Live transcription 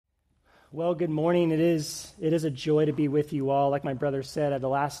Well, good morning. It is a joy to be with you all. Like my brother said, the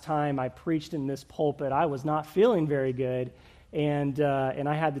last time I preached in this pulpit, I was not feeling very good, and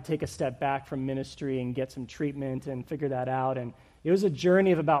I had to take a step back from ministry and get some treatment and figure that out. And it was a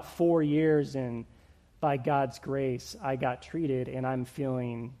journey of about 4 years, and by God's grace, I got treated, and I'm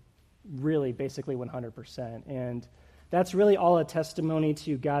feeling really basically 100%. And that's really all a testimony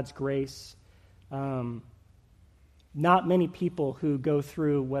to God's grace. Not many people who go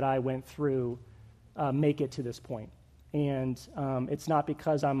through what I went through make it to this point. And it's not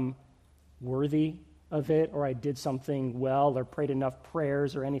because I'm worthy of it or I did something well or prayed enough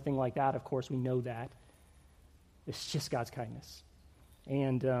prayers or anything like that. Of course, we know that. It's just God's kindness.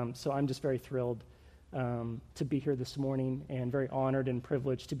 And so I'm just very thrilled to be here this morning and very honored and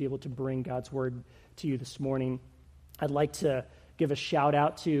privileged to be able to bring God's word to you this morning. I'd like to give a shout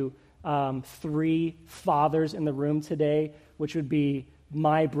out to 3 fathers in the room today, which would be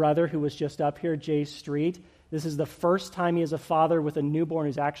my brother who was just up here, Jay Street. This is the first time he is a father with a newborn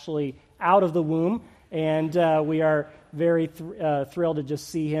who's actually out of the womb, and we are very thrilled to just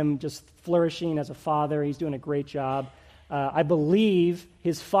see him just flourishing as a father. He's doing a great job. I believe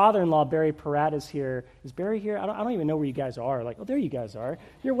his father-in-law, Barry Peratt, is here. Is Barry here? I don't even know where you guys are. Like, oh, there you guys are.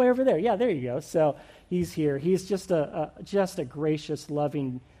 You're way over there. Yeah, there you go. So he's here. He's just a gracious,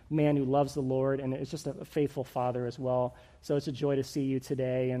 loving man who loves the Lord, and is just a faithful father as well. So it's a joy to see you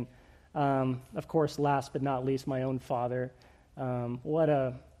today. And of course, last but not least, my own father. What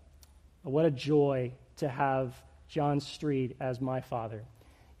a joy to have John Street as my father.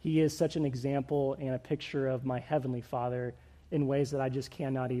 He is such an example and a picture of my heavenly Father in ways that I just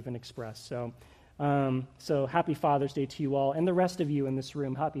cannot even express. So happy Father's Day to you all, and the rest of you in this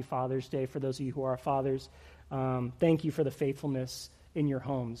room. Happy Father's Day for those of you who are fathers. Thank you for the faithfulness in your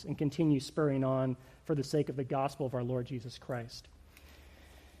homes, and continue spurring on for the sake of the gospel of our Lord Jesus Christ.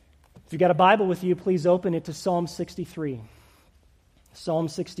 If you've got a Bible with you, please open it to Psalm 63. Psalm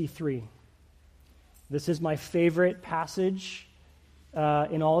 63. This is my favorite passage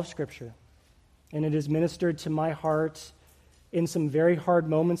in all of Scripture, and it is ministered to my heart in some very hard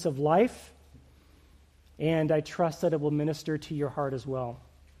moments of life, and I trust that it will minister to your heart as well.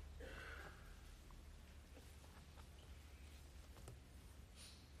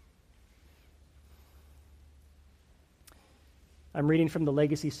 I'm reading from the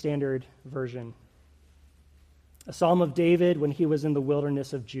Legacy Standard Version. A psalm of David when he was in the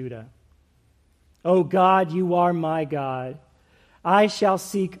wilderness of Judah. O God, you are my God. I shall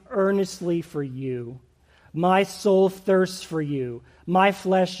seek earnestly for you. My soul thirsts for you. My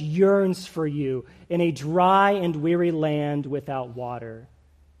flesh yearns for you in a dry and weary land without water.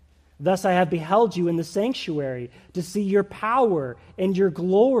 Thus I have beheld you in the sanctuary to see your power and your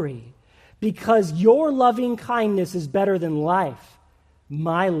glory. Because your loving kindness is better than life,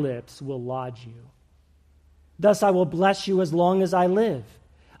 my lips will laud you. Thus I will bless you as long as I live.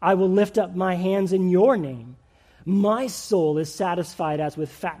 I will lift up my hands in your name. My soul is satisfied as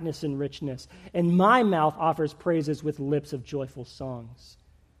with fatness and richness, and my mouth offers praises with lips of joyful songs.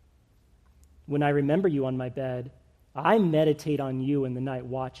 When I remember you on my bed, I meditate on you in the night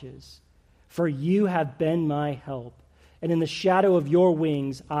watches, for you have been my help. And in the shadow of your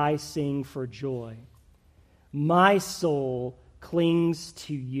wings, I sing for joy. My soul clings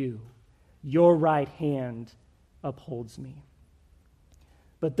to you. Your right hand upholds me.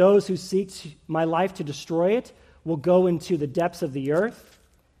 But those who seek my life to destroy it will go into the depths of the earth.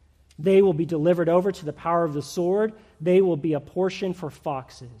 They will be delivered over to the power of the sword. They will be a portion for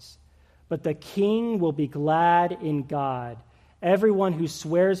foxes. But the king will be glad in God. Everyone who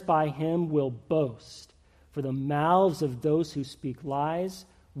swears by him will boast. For the mouths of those who speak lies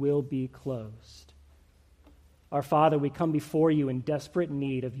will be closed. Our Father, we come before you in desperate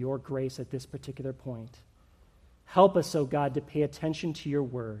need of your grace at this particular point. Help us, O God, to pay attention to your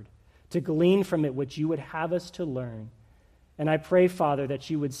word, to glean from it what you would have us to learn. And I pray, Father, that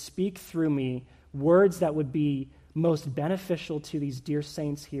you would speak through me words that would be most beneficial to these dear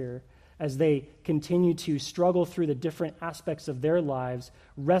saints here, as they continue to struggle through the different aspects of their lives,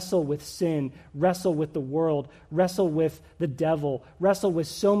 wrestle with sin, wrestle with the world, wrestle with the devil, wrestle with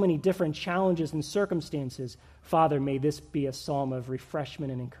so many different challenges and circumstances. Father, may this be a psalm of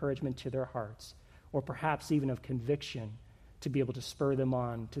refreshment and encouragement to their hearts, or perhaps even of conviction to be able to spur them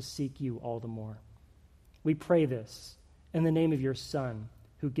on to seek you all the more. We pray this in the name of your Son,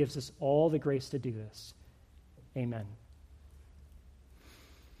 who gives us all the grace to do this. Amen.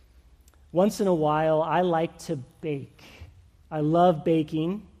 Once in a while, I like to bake. I love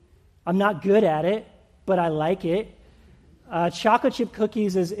baking. I'm not good at it, but I like it. Chocolate chip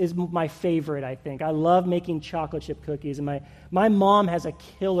cookies is my favorite, I think. I love making chocolate chip cookies, and my mom has a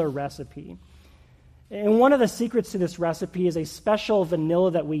killer recipe. And one of the secrets to this recipe is a special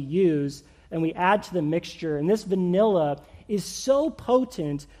vanilla that we use and we add to the mixture. And this vanilla is so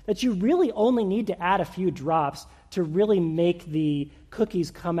potent that you really only need to add a few drops to really make the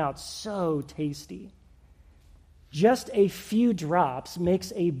cookies come out so tasty. Just a few drops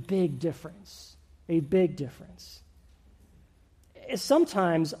makes a big difference. A big difference.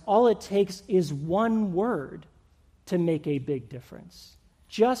 Sometimes all it takes is one word to make a big difference.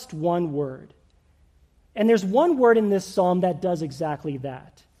 Just one word. And there's one word in this psalm that does exactly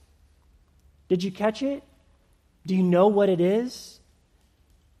that. Did you catch it? Do you know what it is?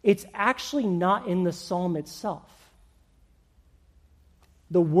 It's actually not in the psalm itself.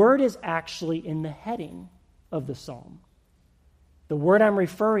 The word is actually in the heading of the psalm. The word I'm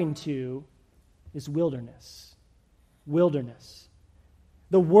referring to is wilderness. Wilderness.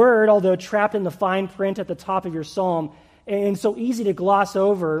 The word, although trapped in the fine print at the top of your psalm, and so easy to gloss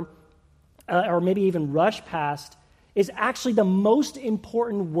over, or maybe even rush past, is actually the most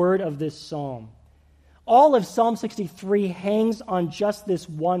important word of this psalm. All of Psalm 63 hangs on just this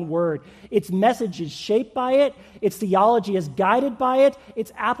one word. Its message is shaped by it. Its theology is guided by it.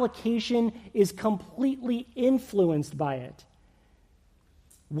 Its application is completely influenced by it.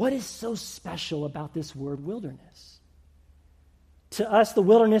 What is so special about this word wilderness? To us, the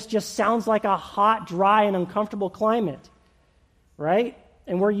wilderness just sounds like a hot, dry, and uncomfortable climate, right?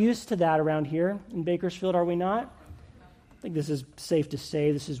 And we're used to that around here in Bakersfield, are we not? I think this is safe to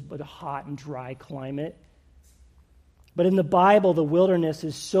say this is a hot and dry climate. But in the Bible, the wilderness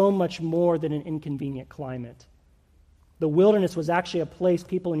is so much more than an inconvenient climate. The wilderness was actually a place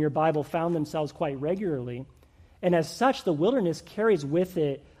people in your Bible found themselves quite regularly. And as such, the wilderness carries with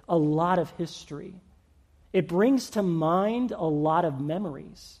it a lot of history. It brings to mind a lot of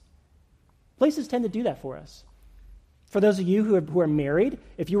memories. Places tend to do that for us. For those of you who are married,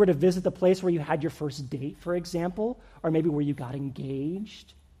 if you were to visit the place where you had your first date, for example, or maybe where you got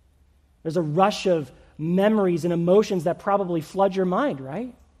engaged, there's a rush of memories and emotions that probably flood your mind,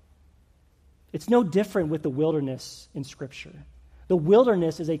 right? It's no different with the wilderness in Scripture. The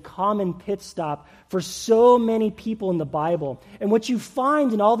wilderness is a common pit stop for so many people in the Bible. And what you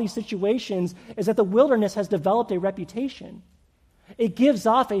find in all these situations is that the wilderness has developed a reputation. It gives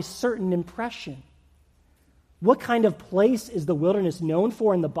off a certain impression. What kind of place is the wilderness known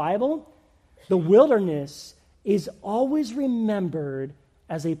for in the Bible? The wilderness is always remembered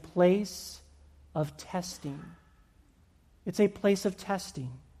as a place of testing. It's a place of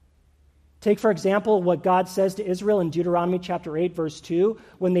testing. Take, for example, what God says to Israel in Deuteronomy chapter 8, verse 2,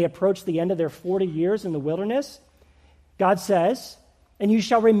 when they approach the end of their 40 years in the wilderness. God says, "And you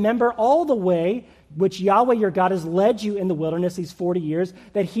shall remember all the way which Yahweh your God has led you in the wilderness these 40 years,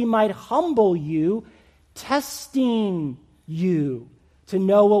 that he might humble you, testing you to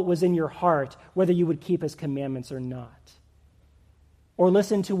know what was in your heart, whether you would keep his commandments or not." Or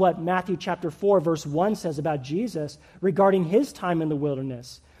listen to what Matthew chapter 4, verse 1 says about Jesus regarding his time in the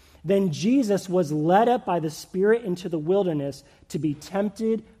wilderness. "Then Jesus was led up by the Spirit into the wilderness to be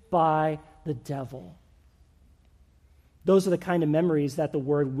tempted by the devil." Those are the kind of memories that the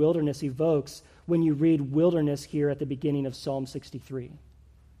word wilderness evokes when you read wilderness here at the beginning of Psalm 63.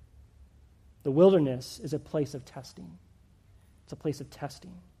 The wilderness is a place of testing. It's a place of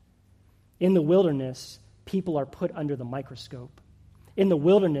testing. In the wilderness, people are put under the microscope. In the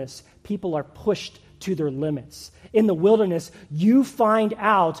wilderness, people are pushed to their limits. In the wilderness, you find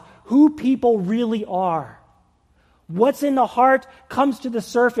out who people really are. What's in the heart comes to the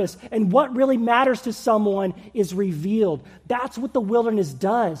surface, and what really matters to someone is revealed. That's what the wilderness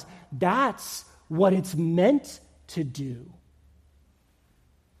does. That's what it's meant to do.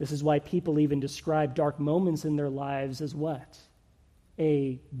 This is why people even describe dark moments in their lives as what?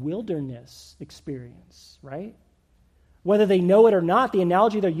 A wilderness experience, right? Whether they know it or not, the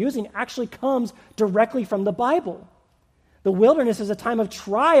analogy they're using actually comes directly from the Bible. The wilderness is a time of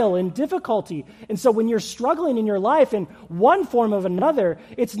trial and difficulty. And so when you're struggling in your life in one form or another,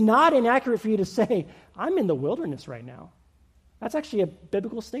 it's not inaccurate for you to say, "I'm in the wilderness right now." That's actually a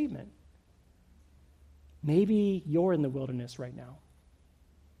biblical statement. Maybe you're in the wilderness right now.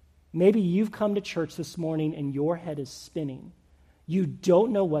 Maybe you've come to church this morning and your head is spinning. You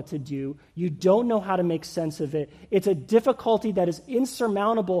don't know what to do. You don't know how to make sense of it. It's a difficulty that is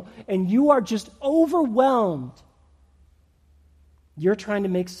insurmountable, and you are just overwhelmed. You're trying to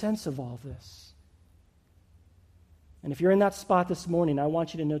make sense of all this. And if you're in that spot this morning, I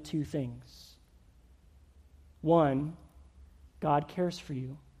want you to know two things. One, God cares for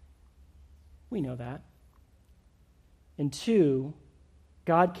you. We know that. And 2,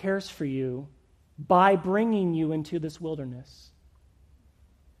 God cares for you by bringing you into this wilderness.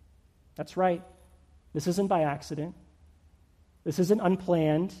 That's right. This isn't by accident. This isn't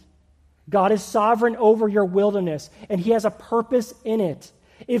unplanned. God is sovereign over your wilderness, and he has a purpose in it.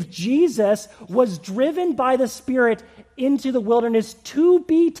 If Jesus was driven by the Spirit into the wilderness to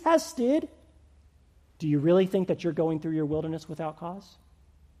be tested, do you really think that you're going through your wilderness without cause?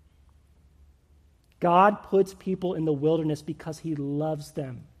 God puts people in the wilderness because he loves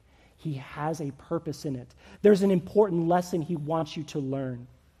them. He has a purpose in it. There's an important lesson he wants you to learn.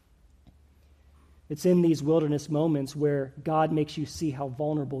 It's in these wilderness moments where God makes you see how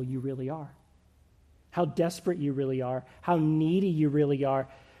vulnerable you really are, how desperate you really are, how needy you really are.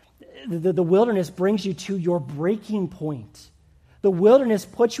 The wilderness brings you to your breaking point. The wilderness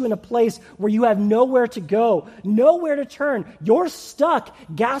puts you in a place where you have nowhere to go, nowhere to turn. You're stuck,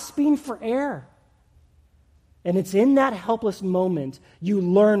 gasping for air. And it's in that helpless moment you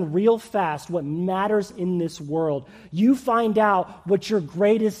learn real fast what matters in this world. You find out what your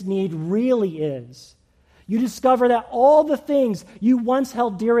greatest need really is. You discover that all the things you once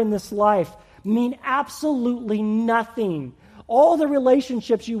held dear in this life mean absolutely nothing. All the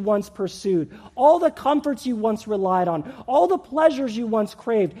relationships you once pursued, all the comforts you once relied on, all the pleasures you once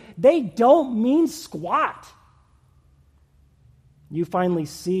craved, they don't mean squat. You finally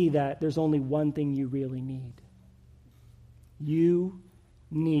see that there's only one thing you really need. You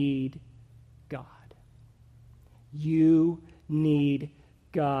need God. You need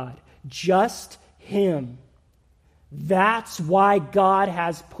God. Just him. That's why God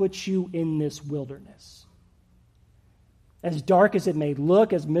has put you in this wilderness. As dark as it may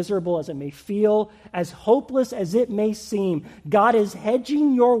look, as miserable as it may feel, as hopeless as it may seem, God is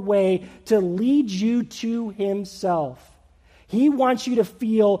hedging your way to lead you to himself. He wants you to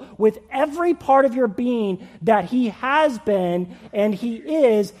feel with every part of your being that he has been, and he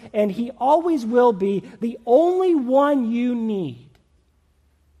is, and he always will be the only one you need.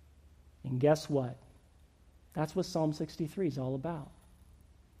 And guess what? That's what Psalm 63 is all about.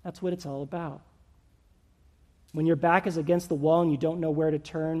 That's what it's all about. When your back is against the wall and you don't know where to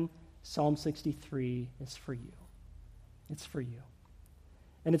turn, Psalm 63 is for you. It's for you.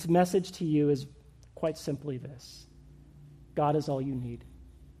 And its message to you is quite simply this: God is all you need.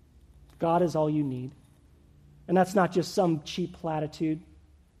 God is all you need. And that's not just some cheap platitude.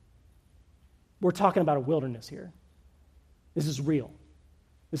 We're talking about a wilderness here. This is real.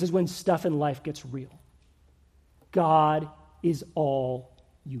 This is when stuff in life gets real. God is all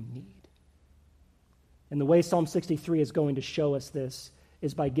you need. And the way Psalm 63 is going to show us this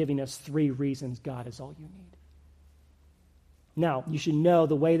is by giving us 3 reasons God is all you need. Now, you should know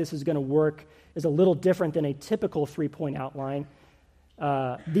the way this is going to work is a little different than a typical 3-point outline.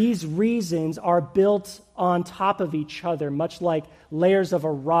 These reasons are built on top of each other, much like layers of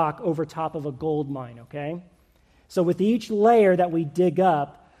a rock over top of a gold mine, okay? So with each layer that we dig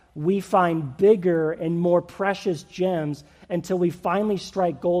up, we find bigger and more precious gems until we finally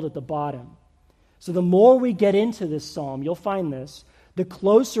strike gold at the bottom. So the more we get into this psalm, you'll find this, the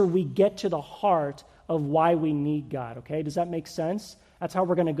closer we get to the heart of why we need God, okay? Does that make sense? That's how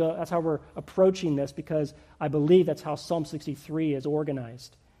we're going to go. That's how we're approaching this, because I believe that's how Psalm 63 is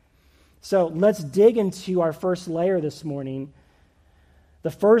organized. So let's dig into our first layer this morning.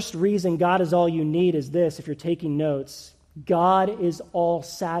 The first reason God is all you need is this, if you're taking notes: God is all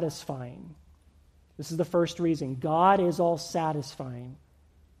satisfying. This is the first reason. God is all satisfying.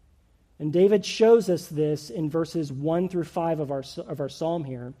 And David shows us this in verses 1 through 5 of our psalm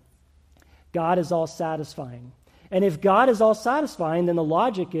here. God is all satisfying. And if God is all satisfying, then the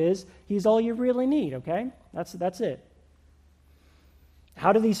logic is he's all you really need, okay? That's it.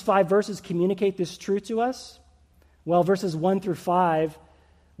 How do these 5 verses communicate this truth to us? Well, verses 1 through 5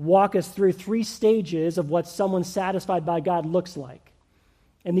 walk us through 3 stages of what someone satisfied by God looks like.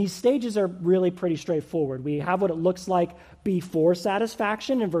 And these stages are really pretty straightforward. We have what it looks like before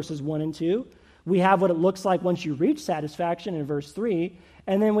satisfaction in verses 1 and 2. We have what it looks like once you reach satisfaction in verse 3.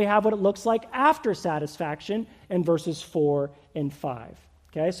 And then we have what it looks like after satisfaction in verses 4 and 5.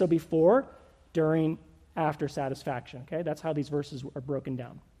 Okay, so before, during, after satisfaction. Okay, that's how these verses are broken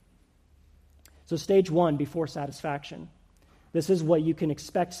down. So stage 1, before satisfaction. This is what you can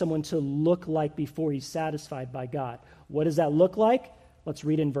expect someone to look like before he's satisfied by God. What does that look like? Let's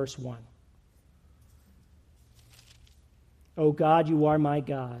read in verse 1. O God, you are my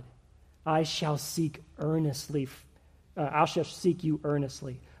God. I shall seek you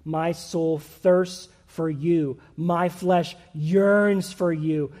earnestly. My soul thirsts for you. My flesh yearns for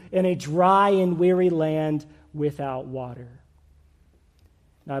you in a dry and weary land without water.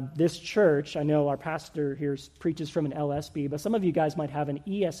 This church, I know our pastor here preaches from an LSB, but some of you guys might have an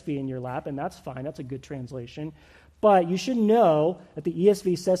ESV in your lap, and that's fine. That's a good translation. But you should know that the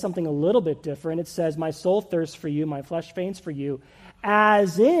ESV says something a little bit different. It says, my soul thirsts for you, my flesh faints for you,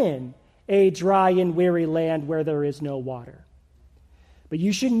 as in a dry and weary land where there is no water. But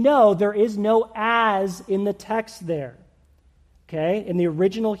you should know there is no as in the text there. Okay? In the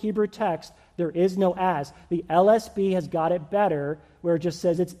original Hebrew text, there is no as. The LSB has got it better where it just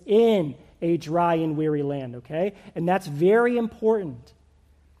says it's in a dry and weary land, okay? And that's very important.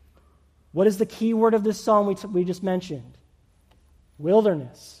 What is the key word of this psalm we just mentioned?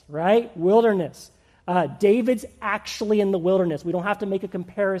 Wilderness, right? Wilderness. David's actually in the wilderness. We don't have to make a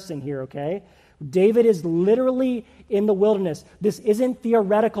comparison here, okay? David is literally in the wilderness. This isn't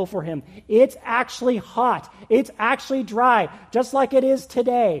theoretical for him. It's actually hot. It's actually dry, just like it is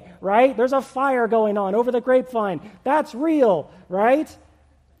today, right? There's a fire going on over the grapevine. That's real, right?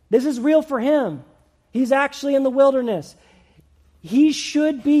 This is real for him. He's actually in the wilderness. He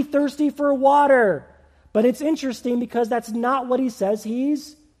should be thirsty for water, but it's interesting because that's not what he says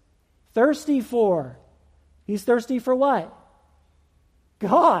he's thirsty for. He's thirsty for what?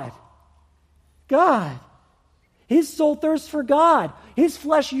 God. God. His soul thirsts for God. His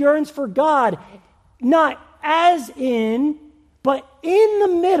flesh yearns for God, not as in, but in the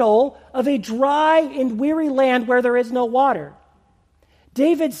middle of a dry and weary land where there is no water.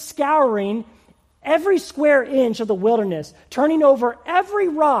 David's scouring every square inch of the wilderness, turning over every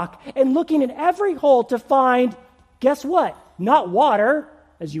rock and looking in every hole to find, guess what? Not water,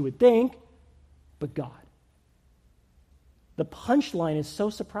 as you would think, but God. The punchline is so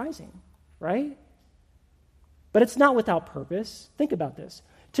surprising, right? But it's not without purpose. Think about this.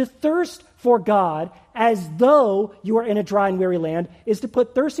 To thirst for God as though you are in a dry and weary land is to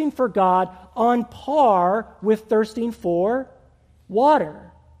put thirsting for God on par with thirsting for water.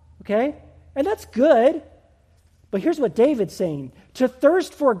 Okay? And that's good. But here's what David's saying. To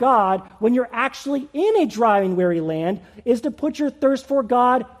thirst for God when you're actually in a dry and weary land is to put your thirst for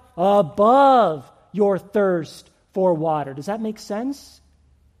God above your thirst for water. Does that make sense?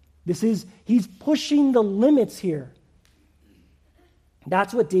 He's pushing the limits here.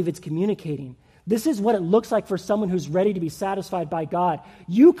 That's what David's communicating. This is what it looks like for someone who's ready to be satisfied by God.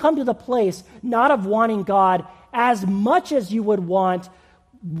 You come to the place not of wanting God as much as you would want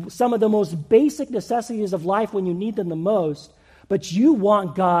some of the most basic necessities of life when you need them the most, but you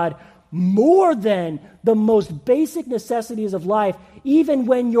want God more than the most basic necessities of life, even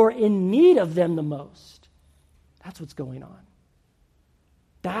when you're in need of them the most. That's what's going on.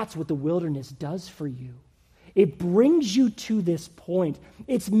 That's what the wilderness does for you. It brings you to this point.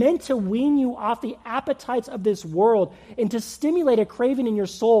 It's meant to wean you off the appetites of this world and to stimulate a craving in your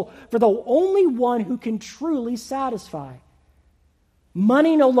soul for the only one who can truly satisfy.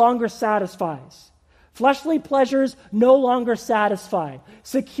 Money no longer satisfies. Fleshly pleasures no longer satisfy.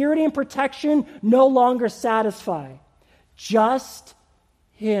 Security and protection no longer satisfy. Just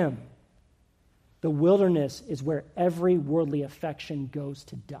Him. The wilderness is where every worldly affection goes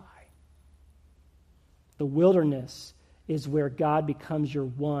to die. The wilderness is where God becomes your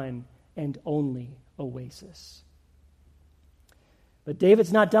one and only oasis. But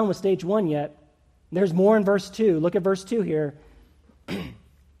David's not done with stage one yet. There's more in verse 2. Look at verse 2 here.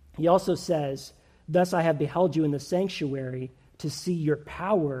 He also says, "Thus I have beheld you in the sanctuary to see your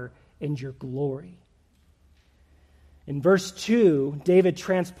power and your glory." In verse 2, David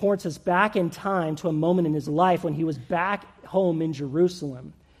transports us back in time to a moment in his life when he was back home in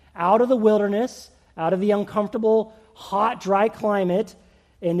Jerusalem, out of the wilderness, out of the uncomfortable, hot, dry climate,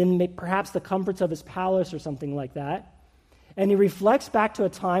 and in perhaps the comforts of his palace or something like that. And he reflects back to a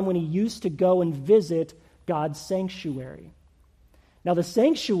time when he used to go and visit God's sanctuary. Now, the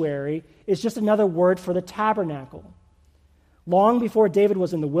sanctuary is just another word for the tabernacle. Long before David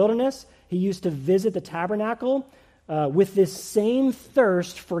was in the wilderness, he used to visit the tabernacle with this same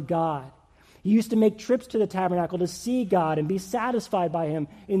thirst for God. He used to make trips to the tabernacle to see God and be satisfied by Him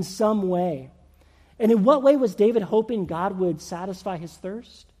in some way. And in what way was David hoping God would satisfy his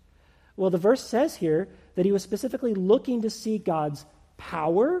thirst? Well, the verse says here that he was specifically looking to see God's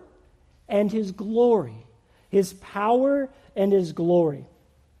power and His glory. His power and His glory.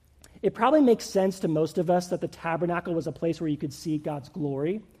 It probably makes sense to most of us that the tabernacle was a place where you could see God's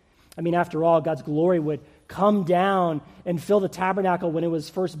glory. I mean, after all, God's glory would come down and fill the tabernacle when it was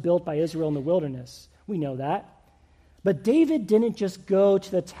first built by Israel in the wilderness. We know that. But David didn't just go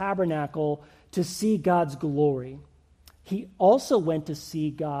to the tabernacle to see God's glory. He also went to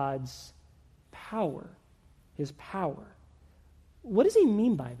see God's power, His power. What does he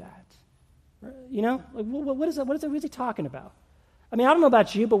mean by that? You know, what is he talking about? I mean, I don't know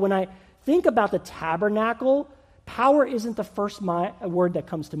about you, but when I think about the tabernacle, power isn't the first word that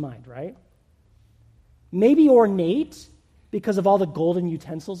comes to mind, right? Maybe ornate because of all the golden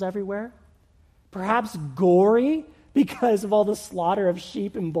utensils everywhere. Perhaps gory because of all the slaughter of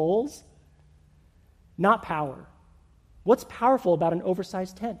sheep and bulls. Not power. What's powerful about an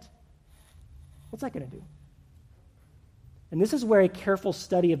oversized tent? What's that going to do? And this is where a careful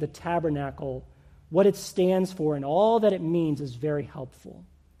study of the tabernacle, what it stands for and all that it means, is very helpful.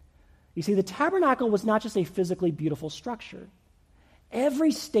 You see, the tabernacle was not just a physically beautiful structure.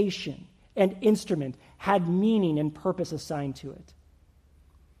 Every station and instrument had meaning and purpose assigned to it.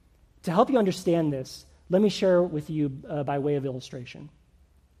 To help you understand this, let me share with you by way of illustration.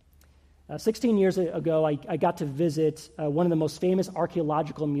 16 years ago, I got to visit one of the most famous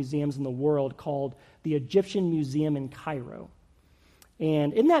archaeological museums in the world called the Egyptian Museum in Cairo.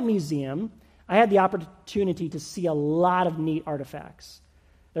 And in that museum, I had the opportunity to see a lot of neat artifacts.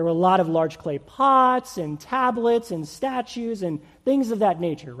 There were a lot of large clay pots and tablets and statues and things of that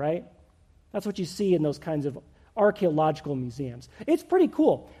nature, right? That's what you see in those kinds of archaeological museums. It's pretty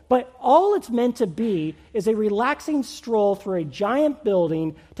cool, but all it's meant to be is a relaxing stroll through a giant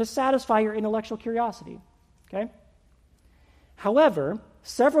building to satisfy your intellectual curiosity, okay? However,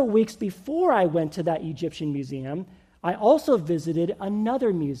 several weeks before I went to that Egyptian museum, I also visited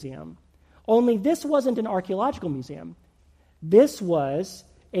another museum. Only this wasn't an archaeological museum. This was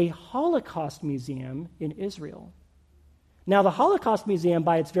a Holocaust museum in Israel. Now, the Holocaust Museum,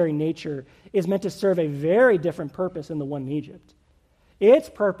 by its very nature, is meant to serve a very different purpose than the one in Egypt. Its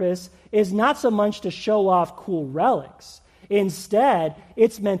purpose is not so much to show off cool relics. Instead,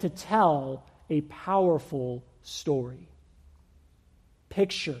 it's meant to tell a powerful story.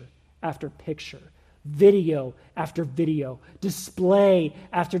 Picture after picture, video after video, display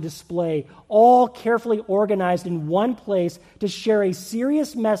after display, all carefully organized in one place to share a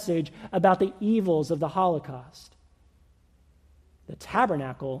serious message about the evils of the Holocaust. The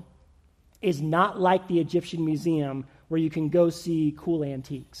tabernacle is not like the Egyptian museum where you can go see cool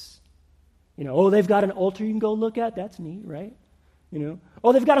antiques. They've got an altar you can go look at. That's neat, right?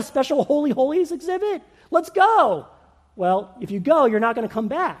 They've got a special Holy Holies exhibit. Let's go. Well, if you go, you're not going to come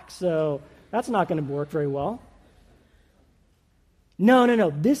back. So that's not going to work very well.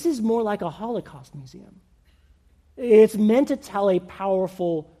 No. This is more like a Holocaust museum. It's meant to tell a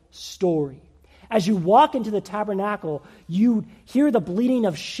powerful story. As you walk into the tabernacle, you'd hear the bleating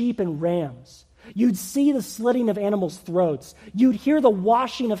of sheep and rams. You'd see the slitting of animals' throats. You'd hear the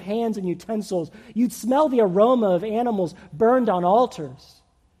washing of hands and utensils. You'd smell the aroma of animals burned on altars.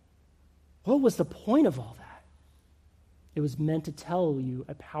 What was the point of all that? It was meant to tell you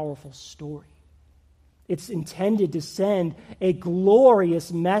a powerful story. It's intended to send a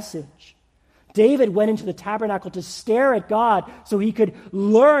glorious message. David went into the tabernacle to stare at God so he could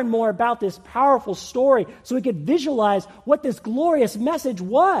learn more about this powerful story, so he could visualize what this glorious message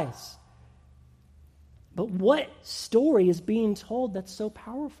was. But what story is being told that's so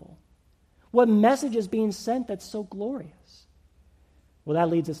powerful? What message is being sent that's so glorious? Well, that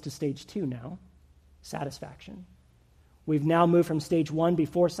leads us to stage 2 now, satisfaction. We've now moved from stage 1,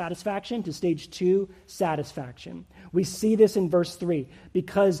 before satisfaction, to stage 2, satisfaction. We see this in verse 3.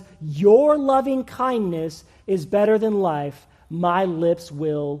 Because your loving kindness is better than life, my lips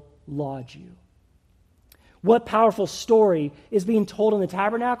will laud you. What powerful story is being told in the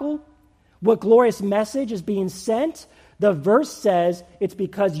tabernacle? What glorious message is being sent? The verse says, it's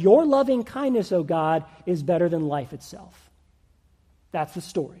because your loving kindness, O God, is better than life itself. That's the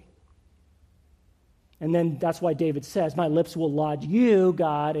story. And then that's why David says, my lips will laud you,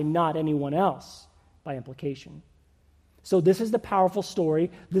 God, and not anyone else, by implication. So this is the powerful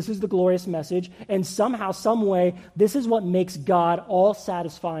story. This is the glorious message. And somehow, some way, this is what makes God all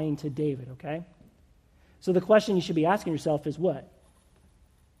satisfying to David, okay? So the question you should be asking yourself is what?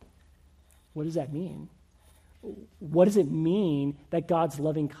 What does that mean? What does it mean that God's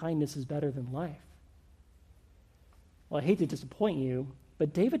loving kindness is better than life? Well, I hate to disappoint you,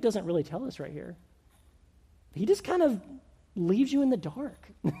 but David doesn't really tell us right here. He just kind of leaves you in the dark.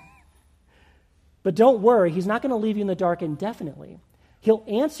 But don't worry, he's not going to leave you in the dark indefinitely. He'll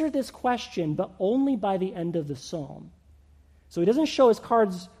answer this question, but only by the end of the psalm. So he doesn't show his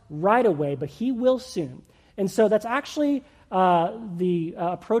cards right away, but he will soon. And so that's actually the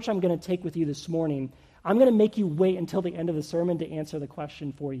approach I'm going to take with you this morning. I'm going to make you wait until the end of the sermon to answer the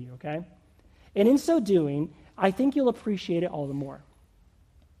question for you, okay? And in so doing, I think you'll appreciate it all the more.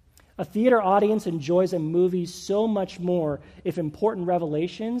 A theater audience enjoys a movie so much more if important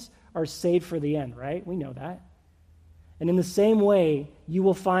revelations are saved for the end, right? We know that. And in the same way, you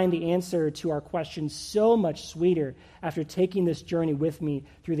will find the answer to our question so much sweeter after taking this journey with me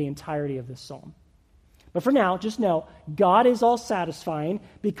through the entirety of this psalm. But for now, just know, God is all satisfying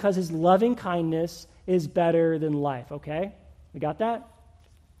because his loving kindness is better than life, okay? We got that?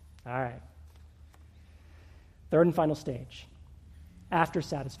 All right. Third and final stage, after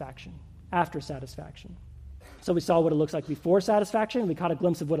satisfaction. After satisfaction. So we saw what it looks like before satisfaction. We caught a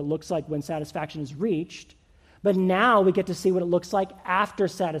glimpse of what it looks like when satisfaction is reached. But now we get to see what it looks like after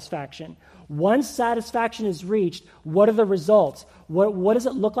satisfaction. Once satisfaction is reached, what are the results? What does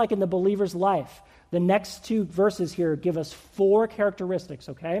it look like in the believer's life? The next two verses here give us 4 characteristics,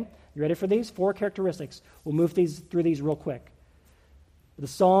 okay? You ready for these? 4 characteristics. We'll move through these real quick. The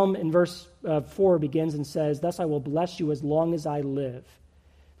psalm in verse 4 begins and says, "Thus I will bless you as long as I live."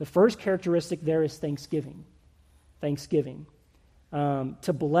 The first characteristic there is thanksgiving. Thanksgiving.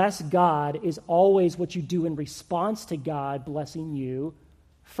 To bless God is always what you do in response to God blessing you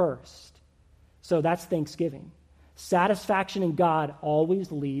first. So that's thanksgiving. Satisfaction in God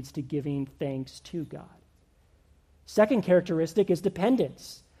always leads to giving thanks to God. Second characteristic is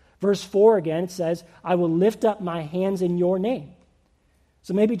dependence. Verse 4 again, it says, "I will lift up my hands in your name."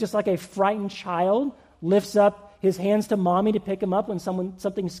 So maybe just like a frightened child lifts up his hands to mommy to pick him up when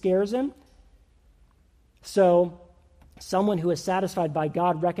something scares him. So someone who is satisfied by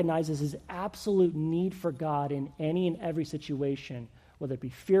God recognizes his absolute need for God in any and every situation, whether it be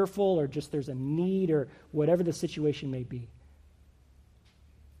fearful or just there's a need or whatever the situation may be.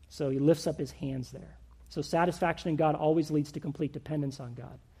 So he lifts up his hands there. So satisfaction in God always leads to complete dependence on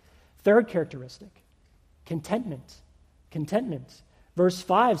God. Third characteristic, contentment. Contentment. Verse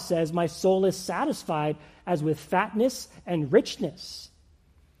 5 says, "My soul is satisfied as with fatness and richness."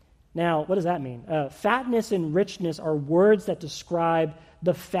 Now, what does that mean? Fatness and richness are words that describe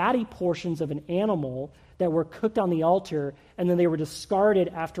the fatty portions of an animal that were cooked on the altar, and then they were discarded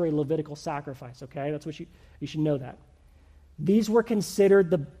after a Levitical sacrifice, okay? That's what you should know that. These were considered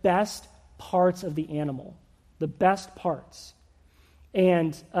the best parts of the animal, the best parts.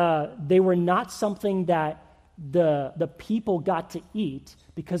 And they were not something that the people got to eat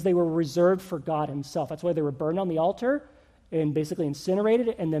because they were reserved for God himself. That's why they were burned on the altar and basically incinerated,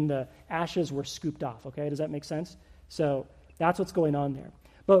 and then the ashes were scooped off, okay? Does that make sense? So that's what's going on there.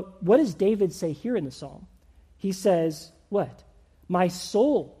 But what does David say here in the psalm? He says, what? "My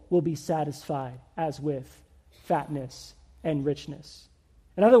soul will be satisfied as with fatness and richness."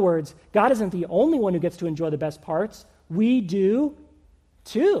 In other words, God isn't the only one who gets to enjoy the best parts. We do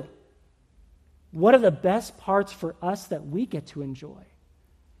too. What are the best parts for us that we get to enjoy?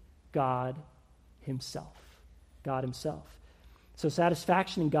 God himself. God himself. So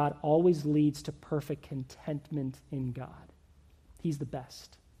satisfaction in God always leads to perfect contentment in God. He's the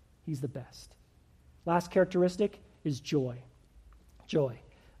best. He's the best. Last characteristic is joy. Joy.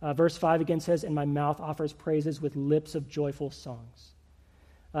 Verse 5 again says, "And my mouth offers praises with lips of joyful songs."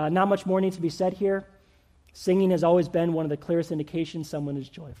 Not much more needs to be said here. Singing has always been one of the clearest indications someone is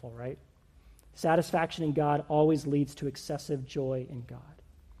joyful, right? Satisfaction in God always leads to excessive joy in God.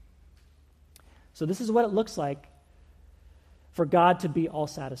 So this is what it looks like for God to be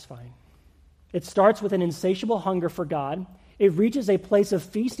all-satisfying. It starts with an insatiable hunger for God. It reaches a place of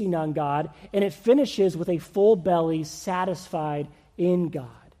feasting on God, and it finishes with a full belly satisfied in God.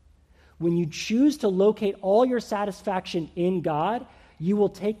 When you choose to locate all your satisfaction in God, you will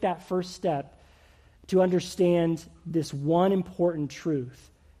take that first step to understand this one important truth.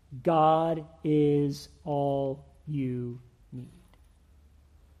 God is all you need.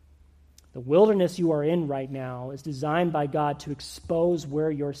 The wilderness you are in right now is designed by God to expose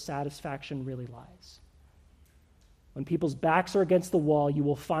where your satisfaction really lies. When people's backs are against the wall, you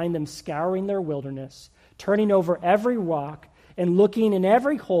will find them scouring their wilderness, turning over every rock, and looking in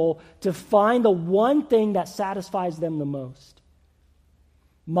every hole to find the one thing that satisfies them the most.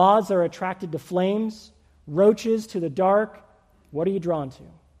 Moths are attracted to flames, roaches to the dark. What are you drawn to?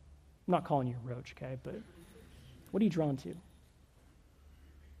 I'm not calling you a roach, okay, but what are you drawn to?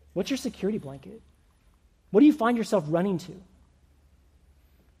 What's your security blanket? What do you find yourself running to?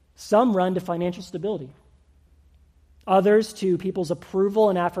 Some run to financial stability. Others to people's approval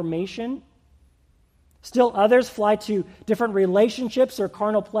and affirmation. Still others fly to different relationships or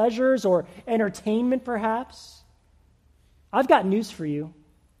carnal pleasures or entertainment, perhaps. I've got news for you.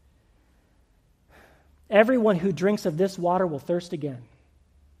 Everyone who drinks of this water will thirst again.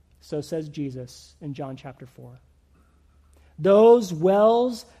 So says Jesus in John chapter 4. Those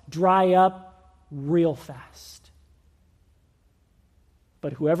wells dry up real fast.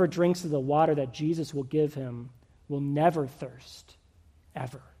 But whoever drinks of the water that Jesus will give him will never thirst,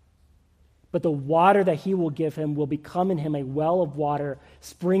 ever. but the water that he will give him will become in him a well of water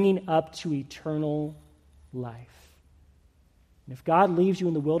springing up to eternal life. And if God leaves you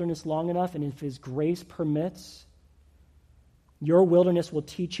in the wilderness long enough, and if his grace permits, your wilderness will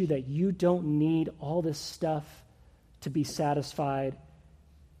teach you that you don't need all this stuff to be satisfied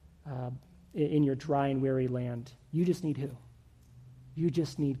in your dry and weary land. You just need who? You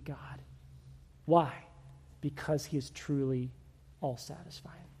just need God. Why? Because he is truly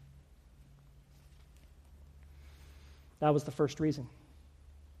all-satisfying. That was the first reason.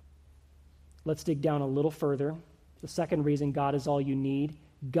 Let's dig down a little further. The second reason God is all you need,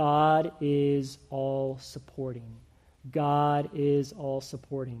 God is all-supporting. God is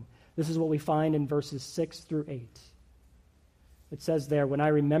all-supporting. This is what we find in verses 6 through 8. It says there, when I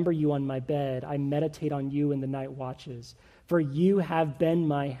remember you on my bed, I meditate on you in the night watches. For you have been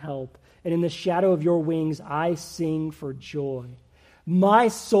my help, and in the shadow of your wings I sing for joy. My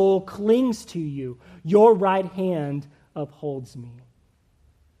soul clings to you. Your right hand upholds me.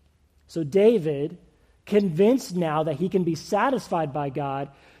 So David, convinced now that he can be satisfied by God,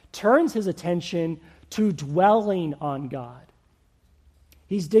 turns his attention to dwelling on God.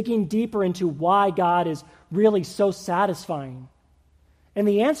 He's digging deeper into why God is really so satisfying. And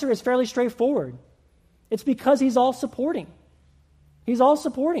the answer is fairly straightforward. It's because he's all-supporting. He's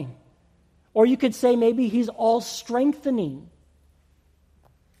all-supporting. Or you could say maybe he's all-strengthening.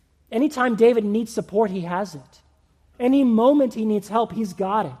 Anytime David needs support, he has it. Any moment he needs help, he's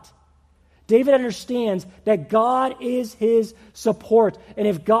got it. David understands that God is his support. And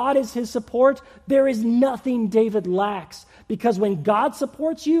if God is his support, there is nothing David lacks. Because when God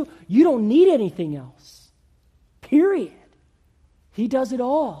supports you, you don't need anything else. Period. He does it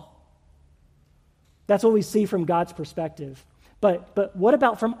all. That's what we see from God's perspective. But what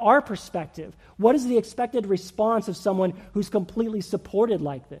about from our perspective? What is the expected response of someone who's completely supported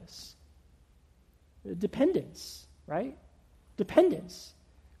like this? Dependence, right? Dependence.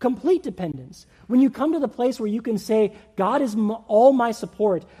 Complete dependence. When you come to the place where you can say, God is all my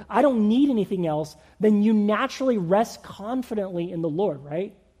support, I don't need anything else, then you naturally rest confidently in the Lord,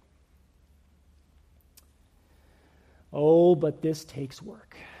 right? Oh, but this takes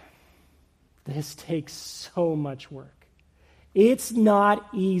work. This takes so much work. It's not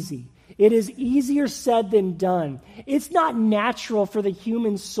easy. It is easier said than done. It's not natural for the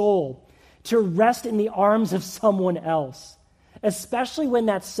human soul to rest in the arms of someone else, especially when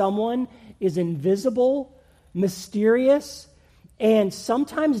that someone is invisible, mysterious, and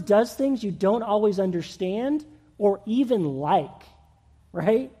sometimes does things you don't always understand or even like,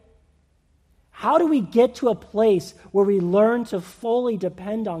 right? How do we get to a place where we learn to fully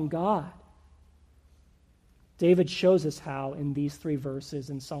depend on God? David shows us how in these 3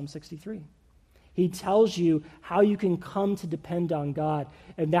 verses in Psalm 63. He tells you how you can come to depend on God.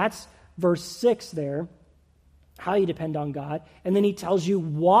 And that's verse 6 there, how you depend on God. And then he tells you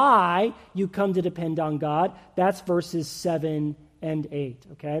why you come to depend on God. That's verses 7 and 8,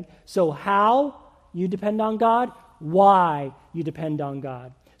 okay? So how you depend on God, why you depend on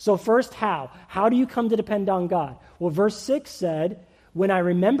God. So first, how? How do you come to depend on God? Well, verse 6 said, when I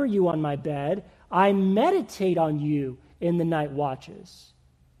remember you on my bed, I meditate on you in the night watches.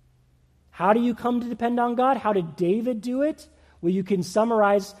 How do you come to depend on God? How did David do it? Well, you can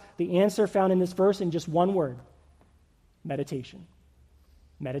summarize the answer found in this verse in just one word. Meditation.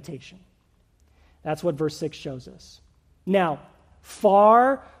 Meditation. That's what verse 6 shows us. Now,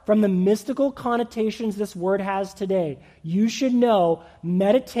 far from the mystical connotations this word has today, you should know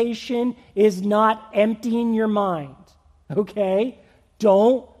meditation is not emptying your mind. Okay?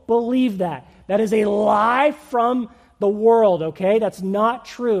 Don't believe that. That is a lie from the world, okay? That's not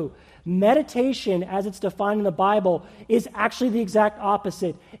true. Meditation, as it's defined in the Bible, is actually the exact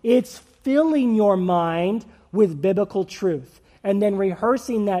opposite. It's filling your mind with biblical truth and then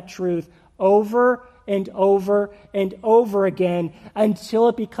rehearsing that truth over and over and over again until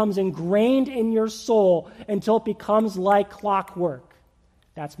it becomes ingrained in your soul, until it becomes like clockwork.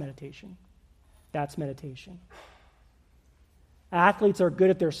 That's meditation. That's meditation. Athletes are good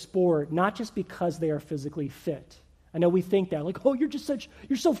at their sport, not just because they are physically fit. I know we think that, like, oh, you're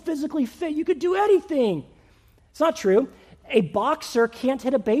so physically fit, you could do anything. It's not true. A boxer can't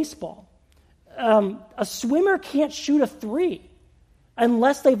hit a baseball. A swimmer can't shoot a 3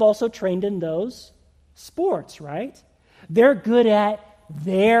 unless they've also trained in those sports, right? They're good at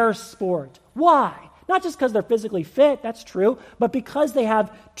their sport. Why? Not just because they're physically fit, that's true, but because they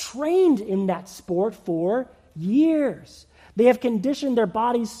have trained in that sport for years. They have conditioned their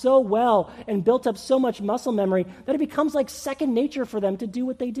bodies so well and built up so much muscle memory that it becomes like second nature for them to do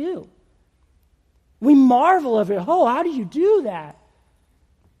what they do. We marvel of it. Oh, how do you do that?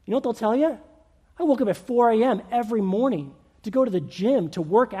 You know what they'll tell you? I woke up at 4 a.m. every morning to go to the gym, to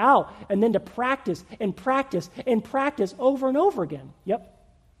work out, and then to practice and practice and practice over and over again. Yep,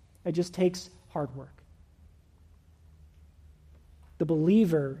 it just takes hard work. The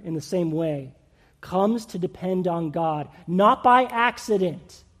believer, in the same way, comes to depend on God, not by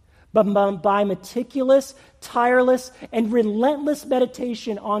accident, but by meticulous, tireless, and relentless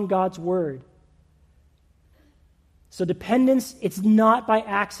meditation on God's word. So dependence, it's not by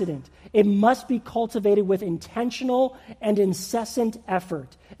accident. It must be cultivated with intentional and incessant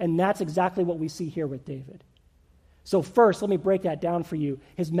effort. And that's exactly what we see here with David. So first, let me break that down for you.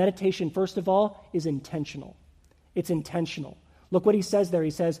 His meditation, first of all, is intentional. It's intentional. Look what he says there.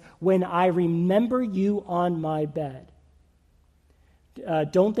 He says, when I remember you on my bed.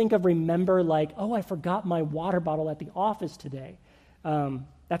 Don't think of remember like, oh, I forgot my water bottle at the office today.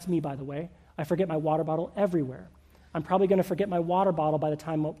 That's me, by the way. I forget my water bottle everywhere. I'm probably going to forget my water bottle by the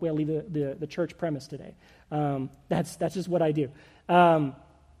time we leave the church premise today. That's just what I do.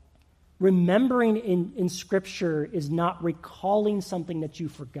 Remembering in Scripture is not recalling something that you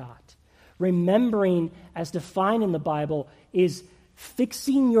forgot. Remembering, as defined in the Bible, is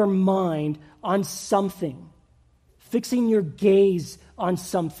fixing your mind on something, fixing your gaze on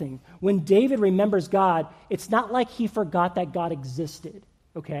something. When David remembers God, it's not like he forgot that God existed,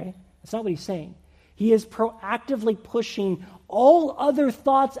 okay? That's not what he's saying. He is proactively pushing all other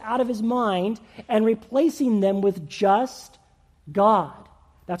thoughts out of his mind and replacing them with just God.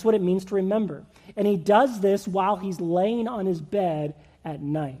 That's what it means to remember. And he does this while he's laying on his bed at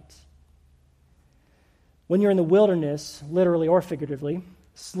night. When you're in the wilderness, literally or figuratively,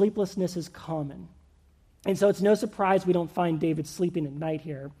 sleeplessness is common. And so it's no surprise we don't find David sleeping at night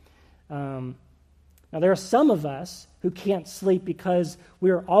here. Now, there are some of us who can't sleep because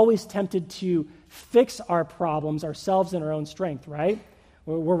we are always tempted to fix our problems ourselves in our own strength, right?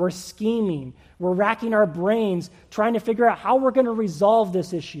 We're scheming. We're racking our brains trying to figure out how we're going to resolve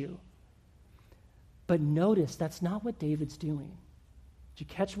this issue. But notice, that's not what David's doing. Did you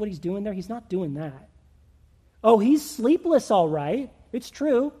catch what he's doing there? He's not doing that. Oh, he's sleepless, all right. It's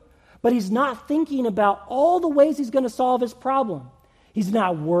true. But he's not thinking about all the ways he's going to solve his problem. He's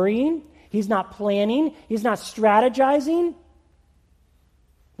not worrying. He's not planning. He's not strategizing.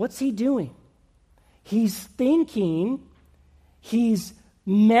 What's he doing? He's thinking. He's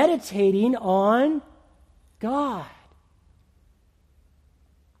meditating on God.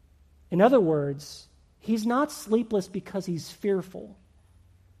 In other words, he's not sleepless because he's fearful.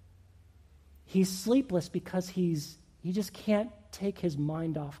 He's sleepless because he just can't take his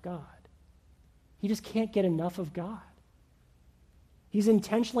mind off God. He just can't get enough of God. He's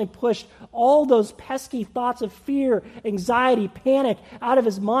intentionally pushed all those pesky thoughts of fear, anxiety, panic out of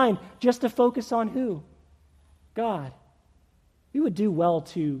his mind just to focus on who? God. We would do well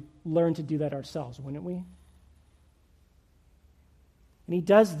to learn to do that ourselves, wouldn't we? And he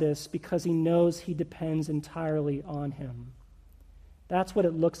does this because he knows he depends entirely on him. That's what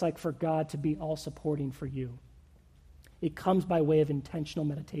it looks like for God to be all-supporting for you. It comes by way of intentional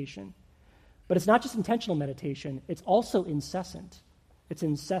meditation. But it's not just intentional meditation, it's also incessant. It's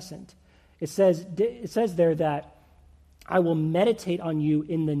incessant. It says there that I will meditate on you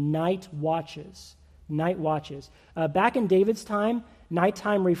in the night watches. Night watches. Back in David's time,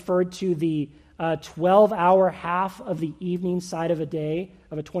 nighttime referred to the 12-hour half of the evening side of a day,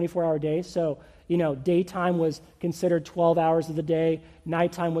 of a 24-hour day. So, daytime was considered 12 hours of the day.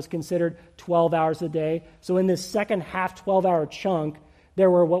 Nighttime was considered 12 hours of the day. So in this second half 12-hour chunk, there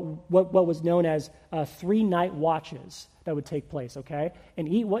were what was known as 3 night watches that would take place, okay? And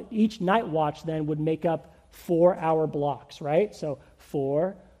each night watch then would make up 4-hour blocks, right? So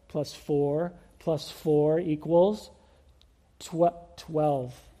 4 plus 4 plus 4 equals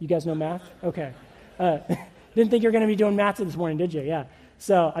 12. You guys know math? Okay. Didn't think you were going to be doing math this morning, did you? Yeah.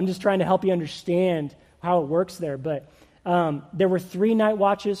 So I'm just trying to help you understand how it works there. But there were 3 night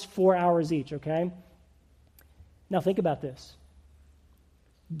watches, 4 hours each, okay? Now think about this.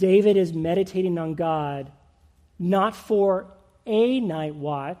 David is meditating on God not for a night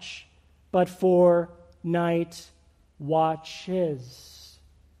watch, but for night watches.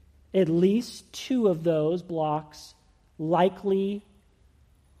 At least 2 of those blocks, likely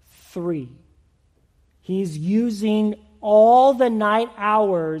 3. He's using all the night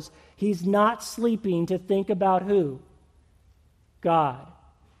hours. He's not sleeping to think about who? God.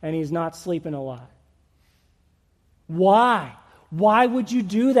 And he's not sleeping a lot. Why? Why would you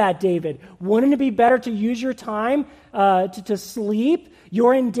do that, David? Wouldn't it be better to use your time to sleep?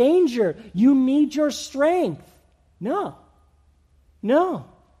 You're in danger. You need your strength. No,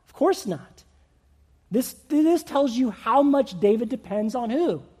 of course not. This tells you how much David depends on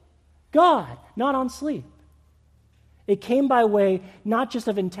who? God, not on sleep. It came by way not just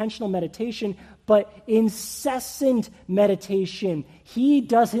of intentional meditation, but incessant meditation. He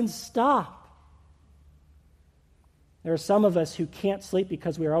doesn't stop. There are some of us who can't sleep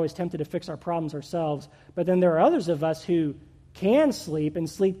because we are always tempted to fix our problems ourselves, but then there are others of us who can sleep and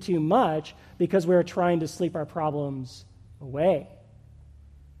sleep too much because we're trying to sleep our problems away,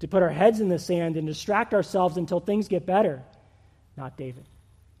 to put our heads in the sand and distract ourselves until things get better. Not David.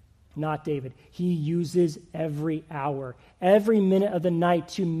 Not David. He uses every hour, every minute of the night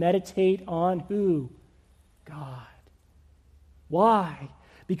to meditate on who? God. Why?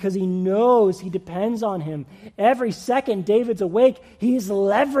 Because he knows he depends on him. Every second David's awake, he's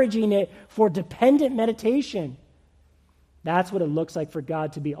leveraging it for dependent meditation. That's what it looks like for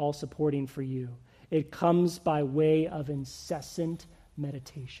God to be all-supporting for you. It comes by way of incessant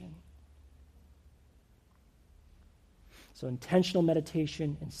meditation. So intentional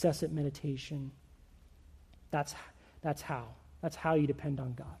meditation, incessant meditation, that's how. That's how you depend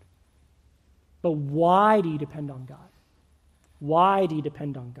on God. But why do you depend on God? Why do you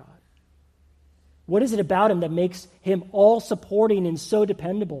depend on God? What is it about him that makes him all-supporting and so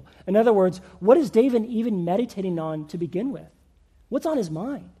dependable? In other words, what is David even meditating on to begin with? What's on his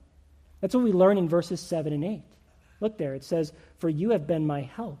mind? That's what we learn in verses 7 and 8. Look there, it says, "For you have been my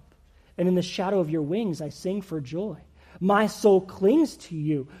help, and in the shadow of your wings I sing for joy. My soul clings to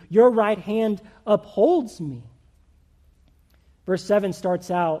you. Your right hand upholds me." Verse 7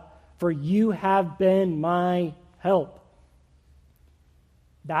 starts out, "For you have been my help."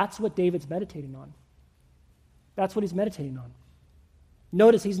 That's what David's meditating on. That's what he's meditating on.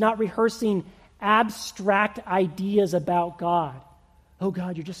 Notice he's not rehearsing abstract ideas about God. Oh,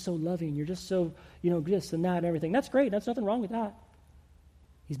 God, you're just so loving. You're just so, this and that and everything. That's great. That's nothing wrong with that.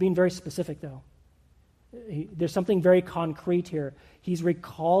 He's being very specific, though. There's something very concrete here. He's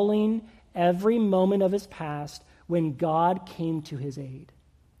recalling every moment of his past when God came to his aid.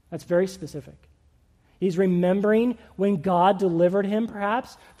 That's very specific. He's remembering when God delivered him,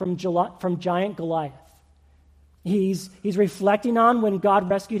 perhaps, from giant Goliath. He's reflecting on when God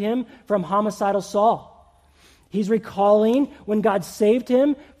rescued him from homicidal Saul. He's recalling when God saved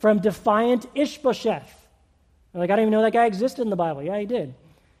him from defiant Ishbosheth. Like, I don't even know that guy existed in the Bible. Yeah, he did.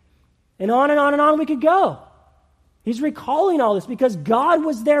 And on and on and on we could go. He's recalling all this because God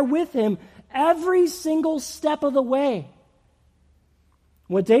was there with him every single step of the way.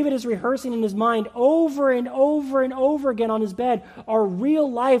 What David is rehearsing in his mind over and over and over again on his bed are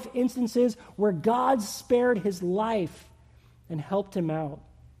real-life instances where God spared his life and helped him out.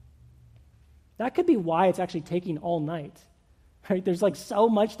 That could be why it's actually taking all night. Right? There's so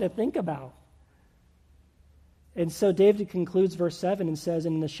much to think about. And so David concludes verse 7 and says,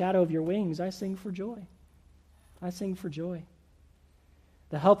 "In the shadow of your wings, I sing for joy." I sing for joy.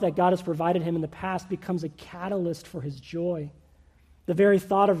 The help that God has provided him in the past becomes a catalyst for his joy. The very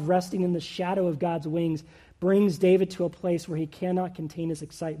thought of resting in the shadow of God's wings brings David to a place where he cannot contain his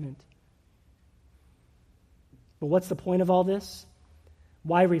excitement. But what's the point of all this?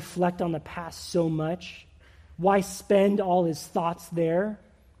 Why reflect on the past so much? Why spend all his thoughts there?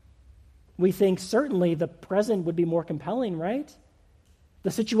 We think certainly the present would be more compelling, right?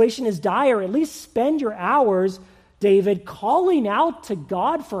 The situation is dire. At least spend your hours, David, calling out to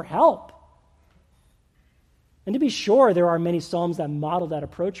God for help. And to be sure, there are many Psalms that model that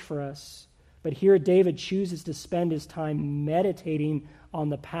approach for us. But here David chooses to spend his time meditating on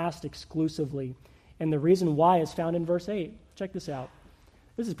the past exclusively. And the reason why is found in verse 8. Check this out.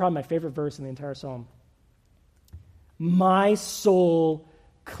 This is probably my favorite verse in the entire Psalm. "My soul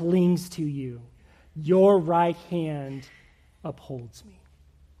clings to you. Your right hand upholds me."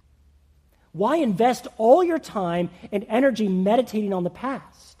 Why invest all your time and energy meditating on the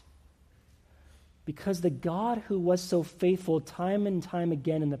past? Because the God who was so faithful time and time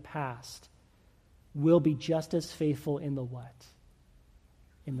again in the past will be just as faithful in the what?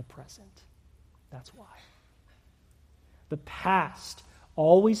 In the present. That's why. The past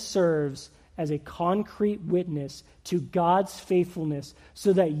always serves as a concrete witness to God's faithfulness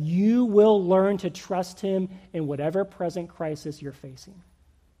so that you will learn to trust him in whatever present crisis you're facing.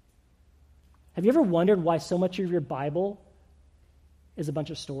 Have you ever wondered why so much of your Bible is a bunch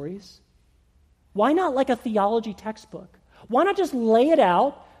of stories? Why not like a theology textbook? Why not just lay it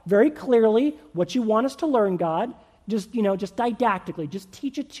out very clearly what you want us to learn, God? Just didactically, just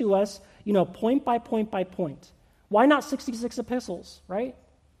teach it to us, point by point by point. Why not 66 epistles, right?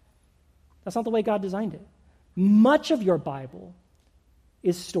 That's not the way God designed it. Much of your Bible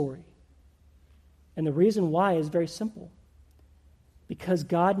is story. And the reason why is very simple. Because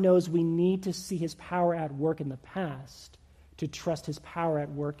God knows we need to see his power at work in the past to trust his power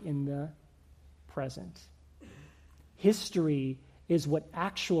at work in the present. History is what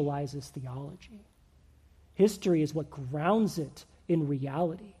actualizes theology. History is what grounds it in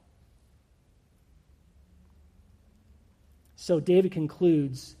reality. So David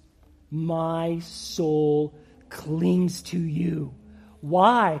concludes, my soul clings to you.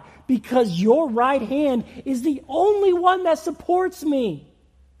 Why? Because your right hand is the only one that supports me.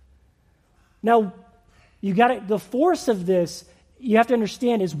 Now, the force of this, you have to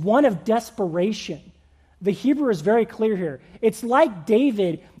understand, is one of desperation. The Hebrew is very clear here. It's like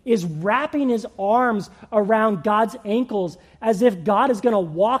David is wrapping his arms around God's ankles as if God is going to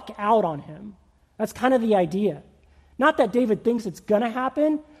walk out on him. That's kind of the idea. Not that David thinks it's going to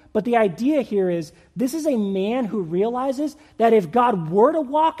happen, but the idea here is this is a man who realizes that if God were to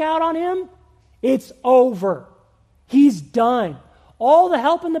walk out on him, it's over. He's done. All the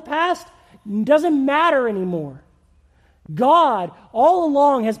help in the past doesn't matter anymore. God, all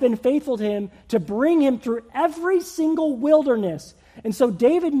along, has been faithful to him to bring him through every single wilderness. And so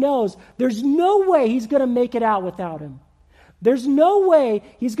David knows there's no way he's going to make it out without him. There's no way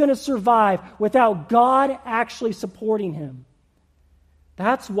he's going to survive without God actually supporting him.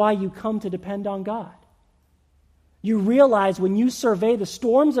 That's why you come to depend on God. You realize when you survey the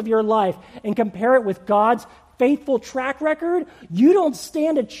storms of your life and compare it with God's faithful track record, you don't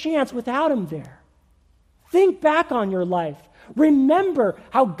stand a chance without him there. Think back on your life. Remember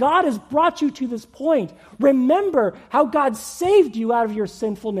how God has brought you to this point. Remember how God saved you out of your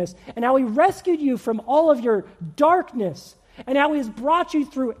sinfulness and how he rescued you from all of your darkness and how he has brought you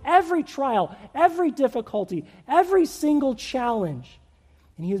through every trial, every difficulty, every single challenge.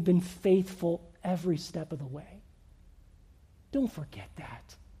 And he has been faithful every step of the way. Don't forget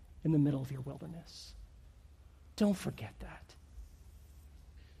that in the middle of your wilderness. Don't forget that.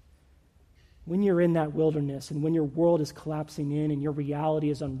 When you're in that wilderness and when your world is collapsing in and your reality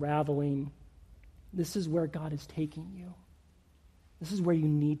is unraveling, this is where God is taking you. This is where you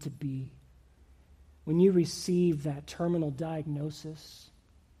need to be. When you receive that terminal diagnosis,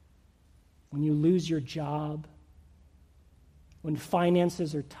 when you lose your job, when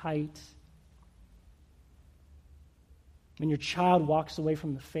finances are tight, when your child walks away